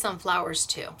can be sunflowers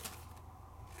too.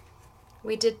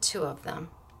 We did 2 of them.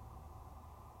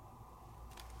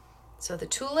 So the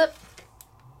tulip,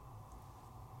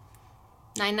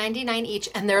 $9.99 each,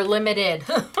 and they're limited.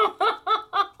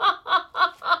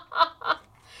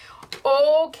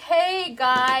 Okay,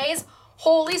 guys.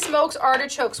 Holy smokes,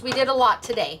 artichokes. We did a lot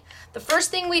today. The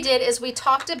first thing we did is we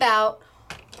talked about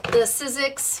the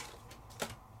Sizzix.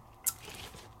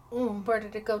 Where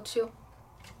did it go to?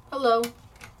 Hello.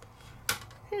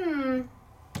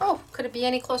 Oh, could it be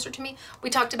any closer to me? We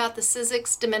talked about the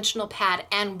Sizzix dimensional pad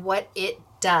and what it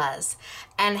does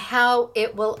and how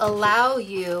it will allow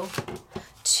you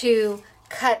to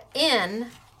cut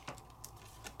in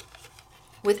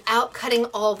without cutting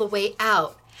all the way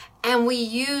out. And we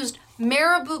used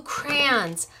marabou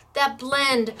crayons that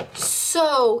blend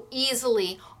so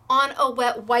easily on a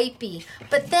wet wipey.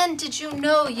 But then did you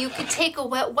know you could take a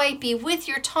wet wipey with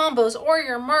your Tombos or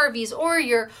your Marvies or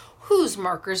your, whose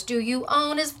markers do you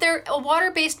own? Is there a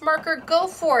water-based marker? Go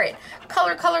for it.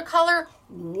 Color, color, color.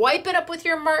 Wipe it up with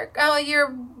your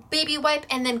baby wipe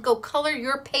and then go color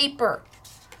your paper.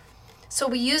 So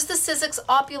we used the Sizzix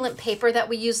opulent paper that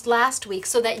we used last week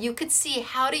so that you could see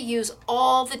how to use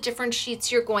all the different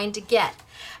sheets you're going to get.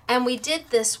 And we did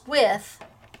this with,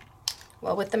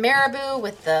 well, with the marabou,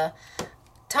 with the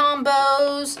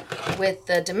tombos, with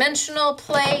the dimensional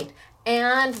plate,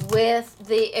 and with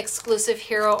the exclusive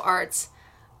Hero Arts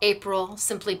April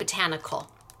Simply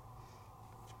Botanical.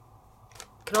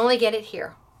 Can only get it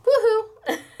here. Woohoo!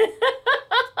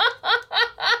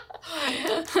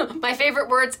 My favorite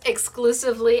words,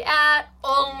 exclusively at,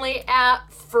 only at,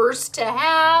 first to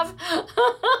have.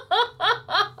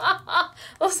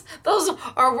 Those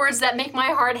are words that make my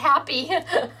heart happy.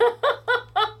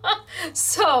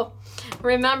 So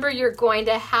remember, you're going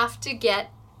to have to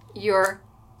get your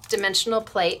dimensional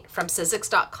plate from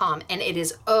Sizzix.com, and it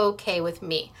is okay with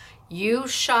me. You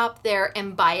shop there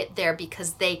and buy it there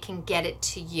because they can get it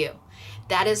to you.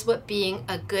 That is what being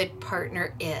a good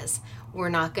partner is. We're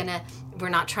not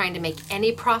trying to make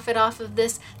any profit off of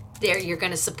this. There, you're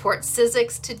going to support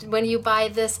Sizzix when you buy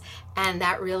this, and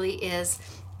that really is,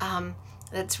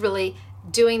 that's really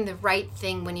doing the right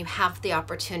thing when you have the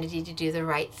opportunity to do the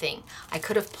right thing. I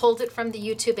could have pulled it from the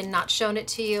YouTube and not shown it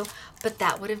to you, but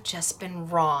that would have just been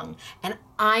wrong. And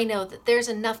I know that there's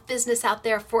enough business out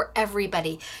there for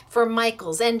everybody, for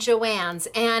Michael's and Joann's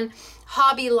and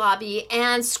Hobby Lobby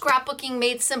and Scrapbooking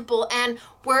Made Simple and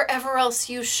wherever else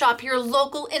you shop, your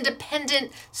local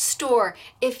independent store.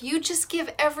 If you just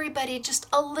give everybody just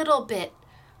a little bit,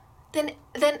 then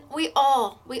we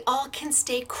all can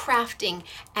stay crafting.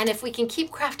 And if we can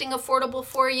keep crafting affordable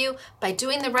for you by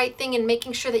doing the right thing and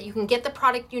making sure that you can get the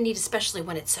product you need, especially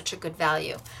when it's such a good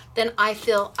value, then I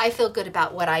feel good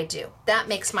about what I do. That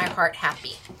makes my heart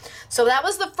happy. So that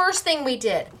was the first thing we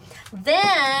did.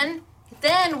 Then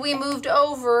we moved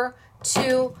over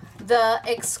to the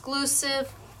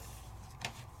exclusive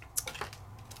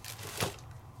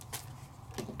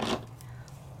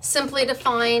Simply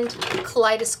Defined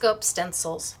Kaleidoscope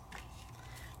stencils.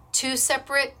 Two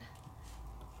separate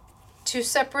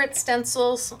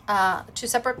stencils, two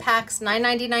separate packs,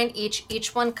 $9.99 each.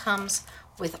 Each one comes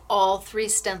with all 3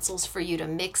 stencils for you to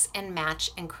mix and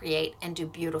match and create and do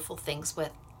beautiful things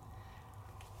with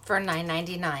for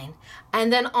 $9.99.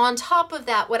 And then on top of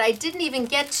that, what I didn't even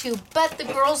get to, but the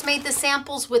girls made the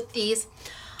samples with these.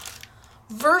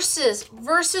 Versus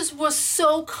was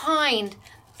so kind.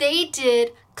 They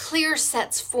did clear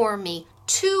sets for me,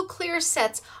 2 clear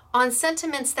sets on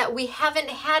sentiments that we haven't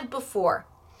had before.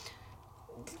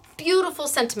 Beautiful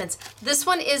sentiments. This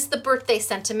one is the birthday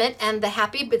sentiment, and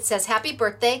it says happy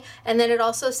birthday, and then it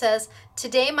also says,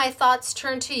 today my thoughts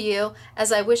turn to you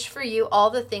as I wish for you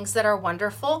all the things that are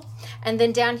wonderful. And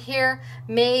then down here,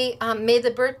 may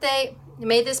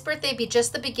this birthday be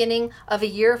just the beginning of a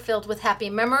year filled with happy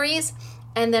memories.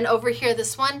 And then over here,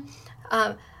 this one,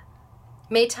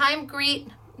 may time greet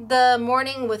the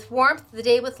morning with warmth, the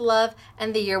day with love,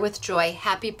 and the year with joy.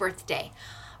 Happy birthday.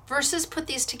 Versus put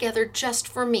these together just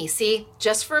for me. See,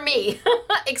 just for me.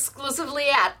 Exclusively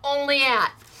at, only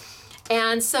at.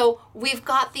 And so we've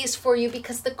got these for you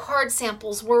because the card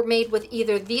samples were made with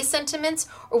either these sentiments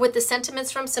or with the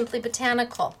sentiments from Simply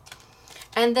Botanical.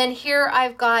 And then here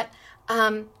I've got,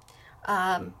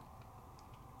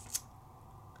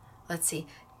 let's see.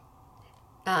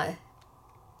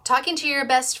 Talking to your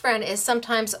best friend is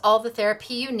sometimes all the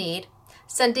therapy you need.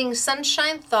 Sending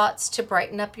sunshine thoughts to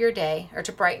brighten up your day, or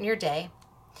to brighten your day.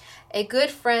 A good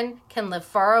friend can live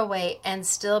far away and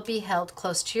still be held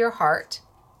close to your heart.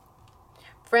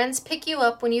 Friends pick you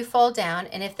up when you fall down,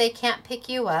 and if they can't pick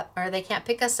you up, or they can't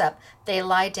pick us up, they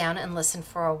lie down and listen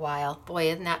for a while. Boy,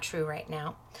 isn't that true right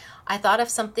now? I thought of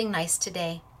something nice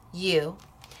today, you,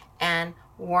 and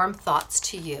warm thoughts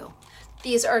to you.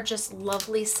 These are just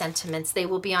lovely sentiments. They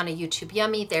will be on a YouTube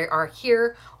Yummy. They are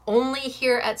here, only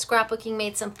here at Scrapbooking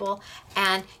Made Simple,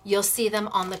 and you'll see them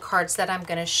on the cards that I'm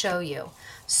going to show you.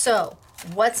 So,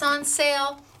 what's on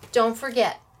sale? Don't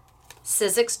forget,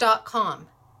 Sizzix.com,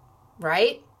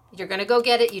 right? You're going to go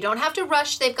get it. You don't have to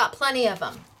rush. They've got plenty of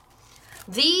them.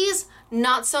 These,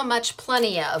 not so much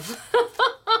plenty of.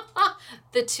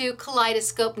 The 2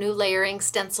 Kaleidoscope new layering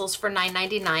stencils for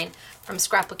 $9.99 from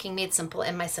Scrapbooking Made Simple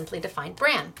and my Simply Defined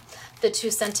brand. The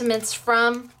 2 sentiments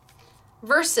from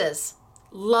Versus,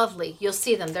 lovely. You'll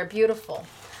see them, they're beautiful.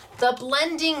 The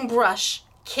blending brush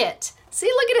kit. See,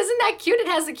 look at, isn't that cute? It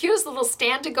has the cutest little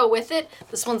stand to go with it.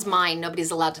 This one's mine,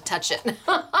 nobody's allowed to touch it.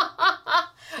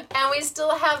 And we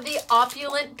still have the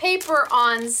opulent paper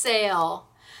on sale.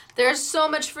 There's so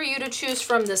much for you to choose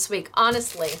from this week,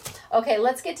 honestly. Okay,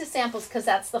 let's get to samples because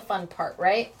that's the fun part,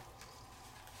 right?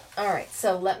 All right,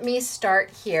 so let me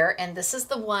start here. And this is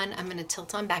the one, I'm going to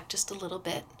tilt on back just a little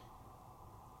bit.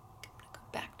 I'm going to go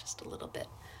back just just a little bit.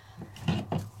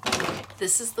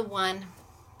 This is the one.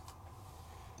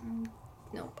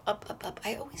 Nope, up.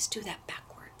 I always do that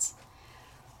backwards.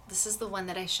 This is the one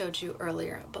that I showed you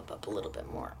earlier. Up a little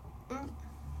bit more.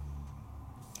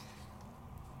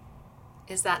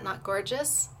 Is that not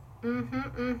gorgeous?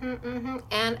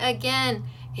 And again,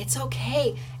 it's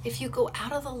okay if you go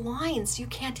out of the lines. You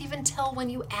can't even tell when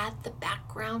you add the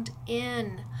background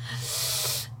in.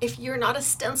 If you're not a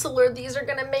stenciler, these are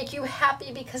gonna make you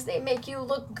happy because they make you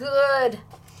look good.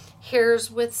 Here's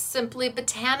with Simply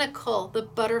Botanical, the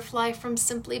butterfly from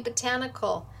Simply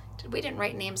Botanical. We didn't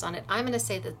write names on it. I'm gonna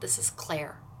say that this is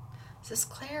Claire. Is this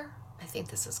Claire? I think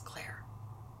this is Claire.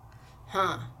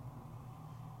 Huh.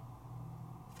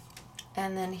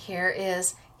 And then here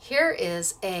is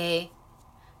a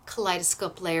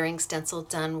Kaleidoscope layering stencil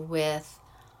done with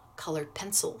colored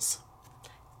pencils.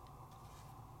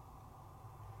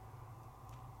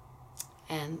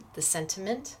 And the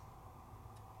sentiment.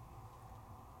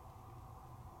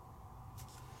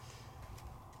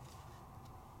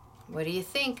 What do you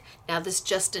think? Now this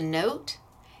Just a Note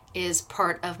is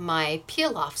part of my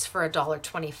peel-offs for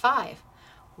 $1.25.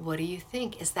 What do you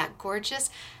think? Is that gorgeous?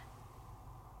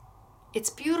 It's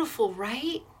beautiful,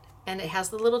 right? And it has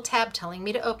the little tab telling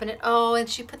me to open it. Oh, and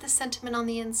she put the sentiment on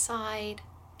the inside.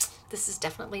 This is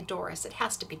definitely Doris. It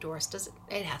has to be Doris, does it?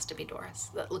 It has to be Doris.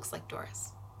 That looks like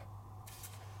Doris.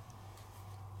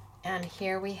 And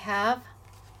here we have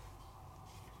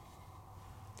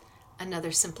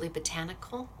another Simply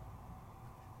Botanical.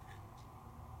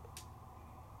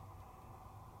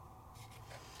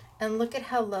 And look at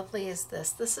how lovely is this.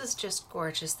 This is just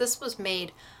gorgeous. This was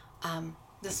made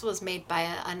by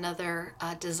another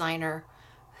designer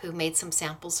who made some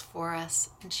samples for us,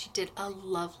 and she did a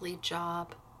lovely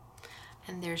job.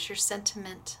 And there's your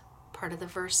sentiment, part of the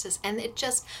verses. And it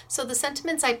just, so the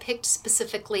sentiments I picked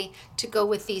specifically to go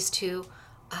with these two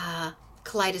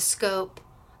Kaleidoscope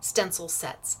stencil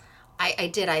sets.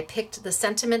 I picked the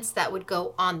sentiments that would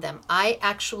go on them. I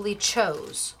actually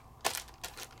chose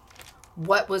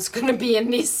what was going to be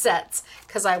in these sets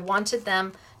because I wanted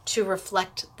them to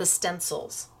reflect the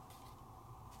stencils.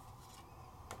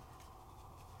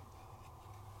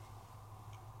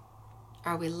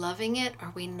 Are we loving it?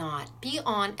 Are we not? Be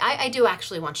on. I do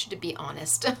actually want you to be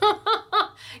honest.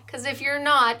 Because if you're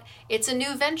not, it's a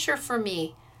new venture for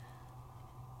me.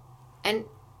 And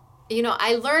you know,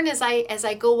 I learn as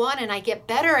I go on, and I get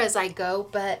better as I go,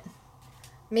 but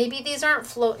maybe these aren't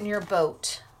floating your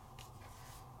boat.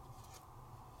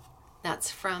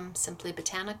 That's from Simply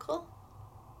Botanical.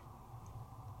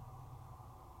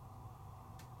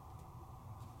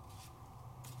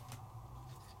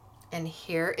 And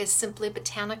here is Simply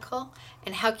Botanical.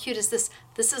 And how cute is this?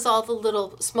 This is all the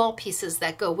little small pieces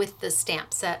that go with the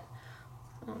stamp set.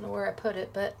 I don't know where I put it,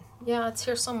 but yeah, it's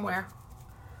here somewhere.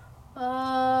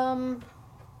 Gosh,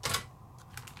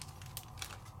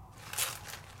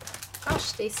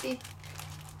 Stacey.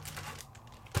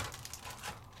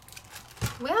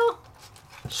 Well,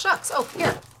 shucks. Oh,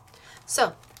 here.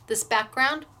 So this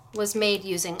background was made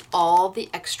using all the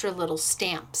extra little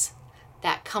stamps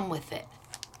that come with it.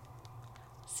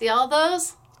 See all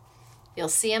those? You'll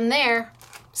see them there.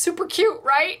 Super cute,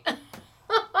 right?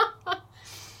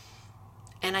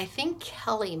 And I think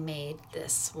Kelly made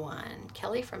this one.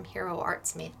 Kelly from Hero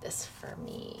Arts made this for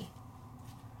me.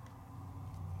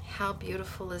 How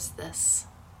beautiful is this?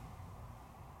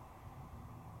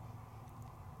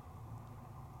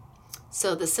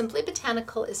 So the Simply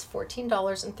Botanical is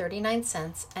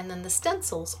 $14.39, and then the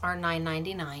stencils are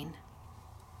 $9.99.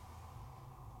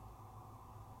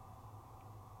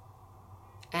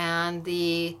 And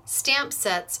the stamp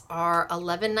sets are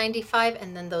 $11.95,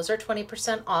 and then those are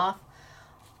 20% off.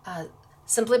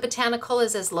 Simply Botanical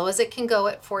is as low as it can go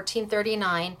at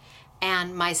 $14.39,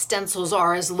 and my stencils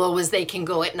are as low as they can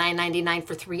go at $9.99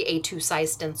 for 3 A2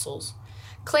 size stencils.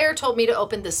 Claire told me to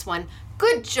open this one.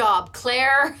 Good job,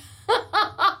 Claire.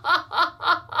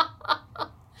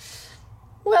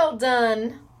 Well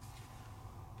done.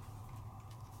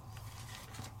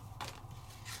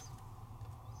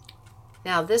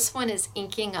 Now this one is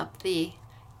inking up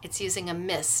it's using a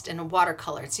mist and a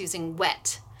watercolor. It's using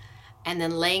wet and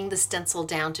then laying the stencil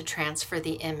down to transfer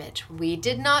the image. We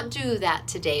did not do that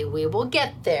today. We will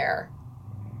get there.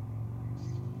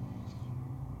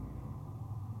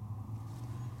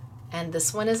 And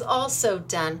this one is also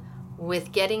done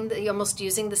with almost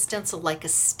using the stencil like a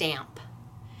stamp.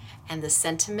 And the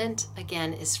sentiment,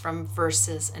 again, is from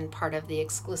Verses and part of the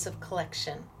exclusive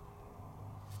collection.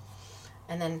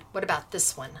 And then what about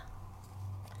this one?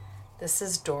 This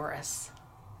is Doris,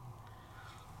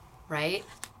 right?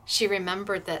 She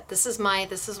remembered that this is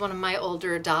one of my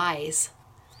older dies.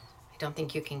 I don't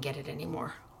think you can get it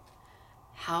anymore.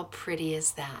 How pretty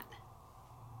is that?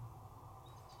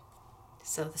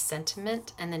 So the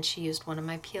sentiment, and then she used one of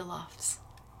my peel-offs.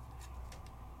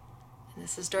 And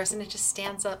this is Doris, and it just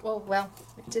stands up. Oh, well,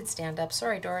 it did stand up.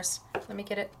 Sorry, Doris. Let me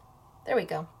get it. There we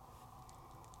go.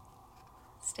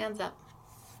 Stands up.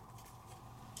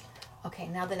 Okay,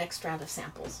 now the next round of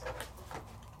samples.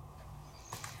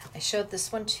 I showed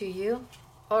this one to you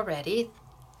already.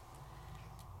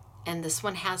 And this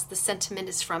one has the sentiment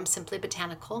is from Simply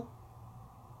Botanical.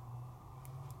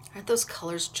 Aren't those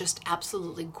colors just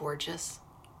absolutely gorgeous?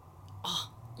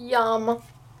 Oh, yum.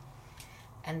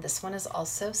 And this one is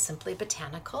also Simply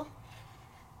Botanical.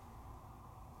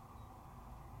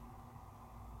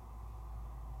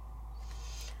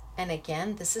 And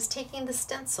again, this is taking the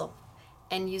stencil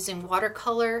and using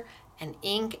watercolor and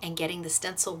ink and getting the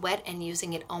stencil wet and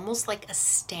using it almost like a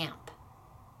stamp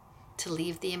to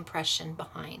leave the impression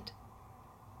behind.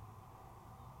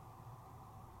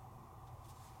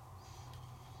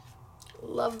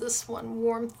 Love this one,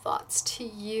 Warm Thoughts to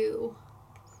You.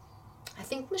 I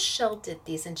think Michelle did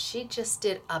these and she just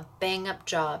did a bang up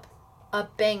job. A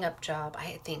bang up job,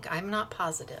 I think. I'm not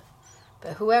positive.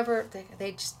 But whoever,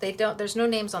 they don't, there's no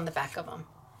names on the back of them.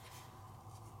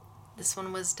 This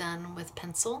one was done with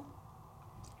pencil.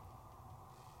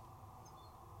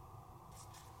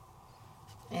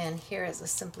 And here is a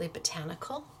Simply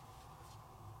Botanical.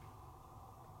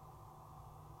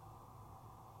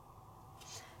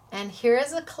 And here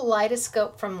is a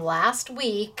Kaleidoscope from last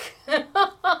week.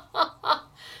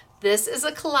 This is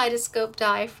a Kaleidoscope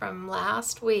die from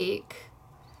last week.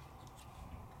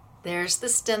 There's the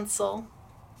stencil.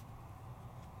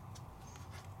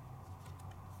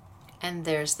 And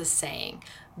there's the saying.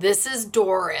 This is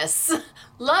Doris.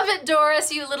 Love it,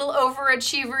 Doris, you little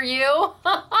overachiever, you.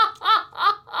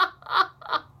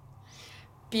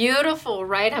 Beautiful,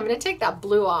 right? I'm going to take that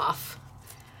blue off.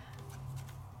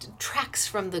 Detracts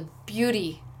from the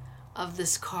beauty of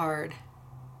this card.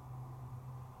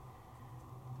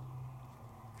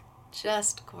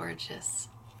 Just gorgeous.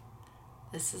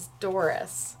 This is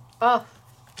Doris. Oh,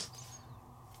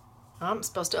 I'm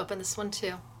supposed to open this one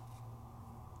too.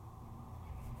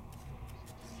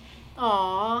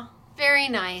 Aw, very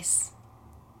nice.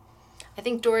 I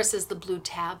think Doris is the blue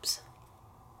tabs.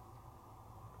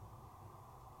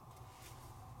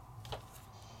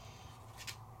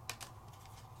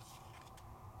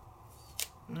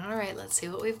 All right, let's see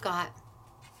what we've got.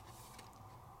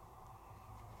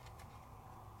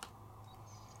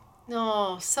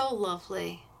 Oh, so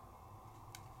lovely.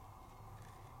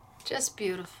 Just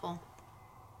beautiful.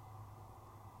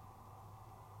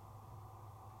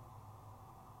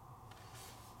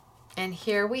 And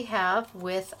here we have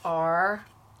with our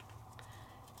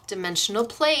dimensional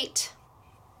plate.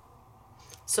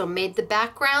 So made the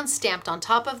background, stamped on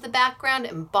top of the background,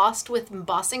 embossed with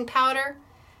embossing powder.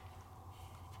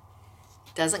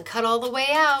 Doesn't cut all the way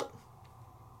out.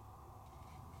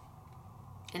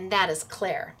 And that is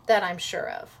Claire, that I'm sure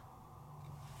of.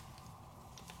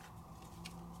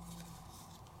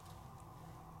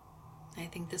 I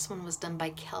think this one was done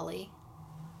by Kelly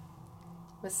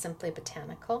with Simply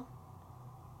Botanical.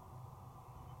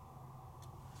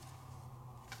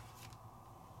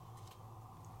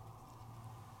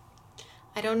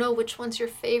 I don't know which one's your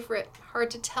favorite.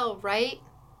 Hard to tell, right?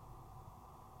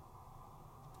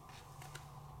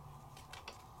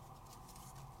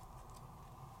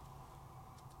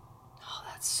 Oh,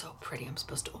 that's so pretty. I'm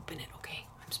supposed to open it, okay?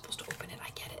 I'm supposed to open it. I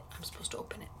get it. I'm supposed to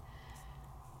open it.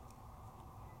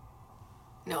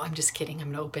 No, I'm just kidding.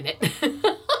 I'm gonna open it.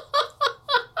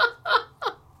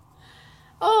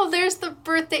 Oh, there's the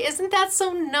birthday. Isn't that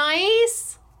so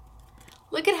nice?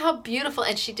 Look at how beautiful.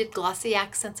 And she did glossy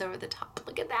accents over the top.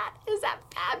 Look at that. Is that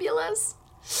fabulous?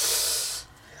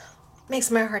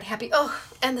 Makes my heart happy. Oh,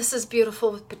 and this is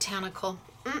beautiful with botanical.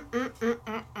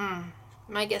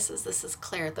 My guess is this is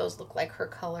Claire. Those look like her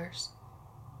colors.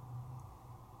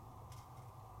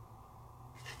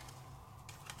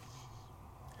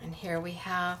 And here we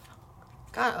have,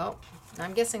 oh,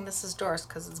 I'm guessing this is Doris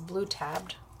because it's blue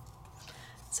tabbed.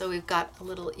 So we've got a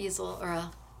little easel or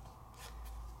a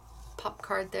pop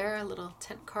card there, a little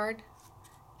tent card.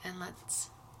 And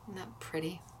isn't that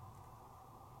pretty?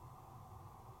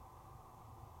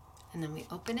 And then we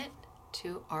open it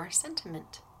to our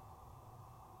sentiment.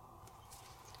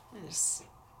 It just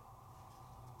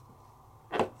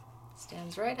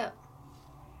stands right up.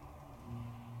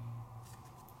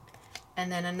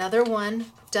 And then another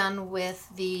one done with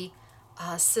the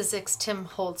Sizzix Tim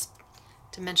Holtz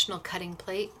dimensional cutting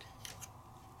plate.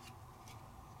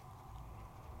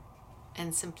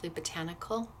 and Simply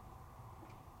Botanical.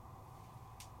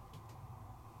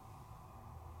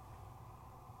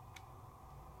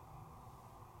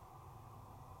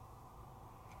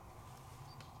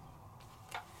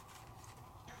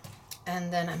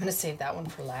 And then I'm going to save that one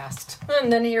for last.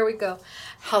 And then here we go.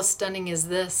 How stunning is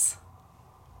this?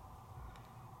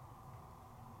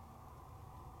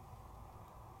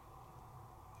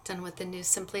 Done with the new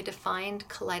Simply Defined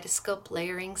Kaleidoscope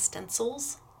layering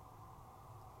stencils.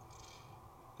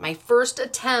 My first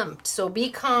attempt, so be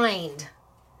kind.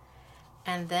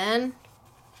 And then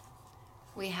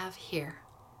we have here,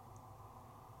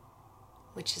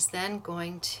 which is then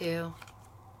going to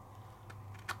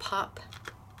pop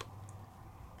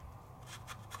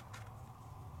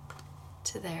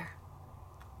to there.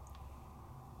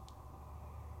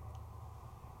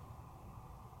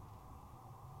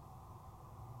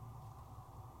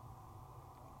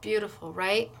 Beautiful,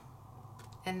 right?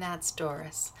 And that's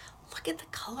Doris. Look at the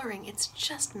coloring. It's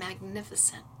just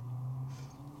magnificent.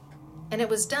 And it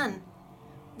was done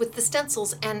with the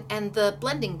stencils and the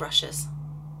blending brushes.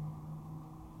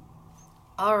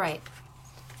 All right,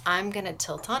 I'm gonna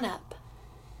tilt on up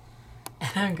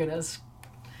and I'm gonna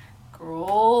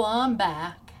scroll on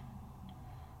back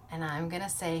and I'm gonna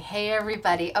say, hey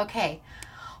everybody, okay.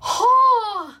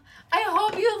 Oh, I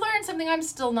hope you learned something. I'm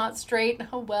still not straight.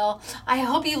 Oh well. I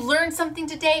hope you learned something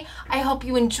today. I hope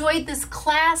you enjoyed this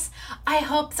class. I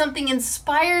hope something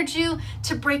inspired you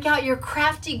to break out your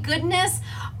crafty goodness.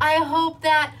 I hope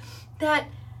that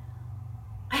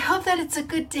it's a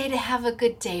good day to have a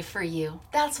good day for you.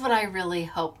 That's what I really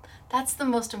hope. That's the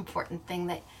most important thing,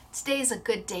 that today is a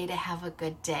good day to have a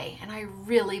good day. And I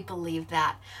really believe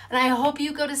that. And I hope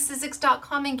you go to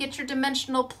Sizzix.com and get your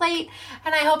dimensional plate.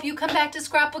 And I hope you come back to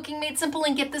Scrapbooking Made Simple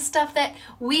and get the stuff that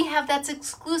we have that's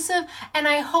exclusive. And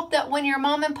I hope that when your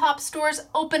mom and pop stores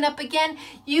open up again,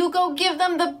 you go give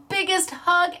them the biggest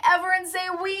hug ever and say,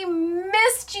 we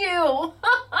missed you.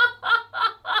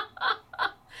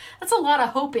 That's a lot of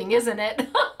hoping, isn't it?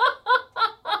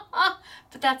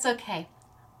 But that's okay.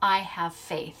 I have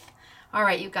faith. All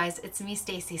right, you guys, it's me,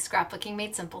 Stacey, Scrapbooking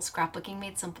Made Simple,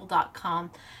 scrapbookingmadesimple.com.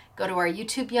 Go to our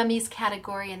YouTube Yummies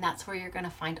category, and that's where you're going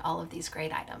to find all of these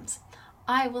great items.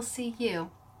 I will see you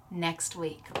next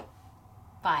week.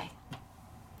 Bye.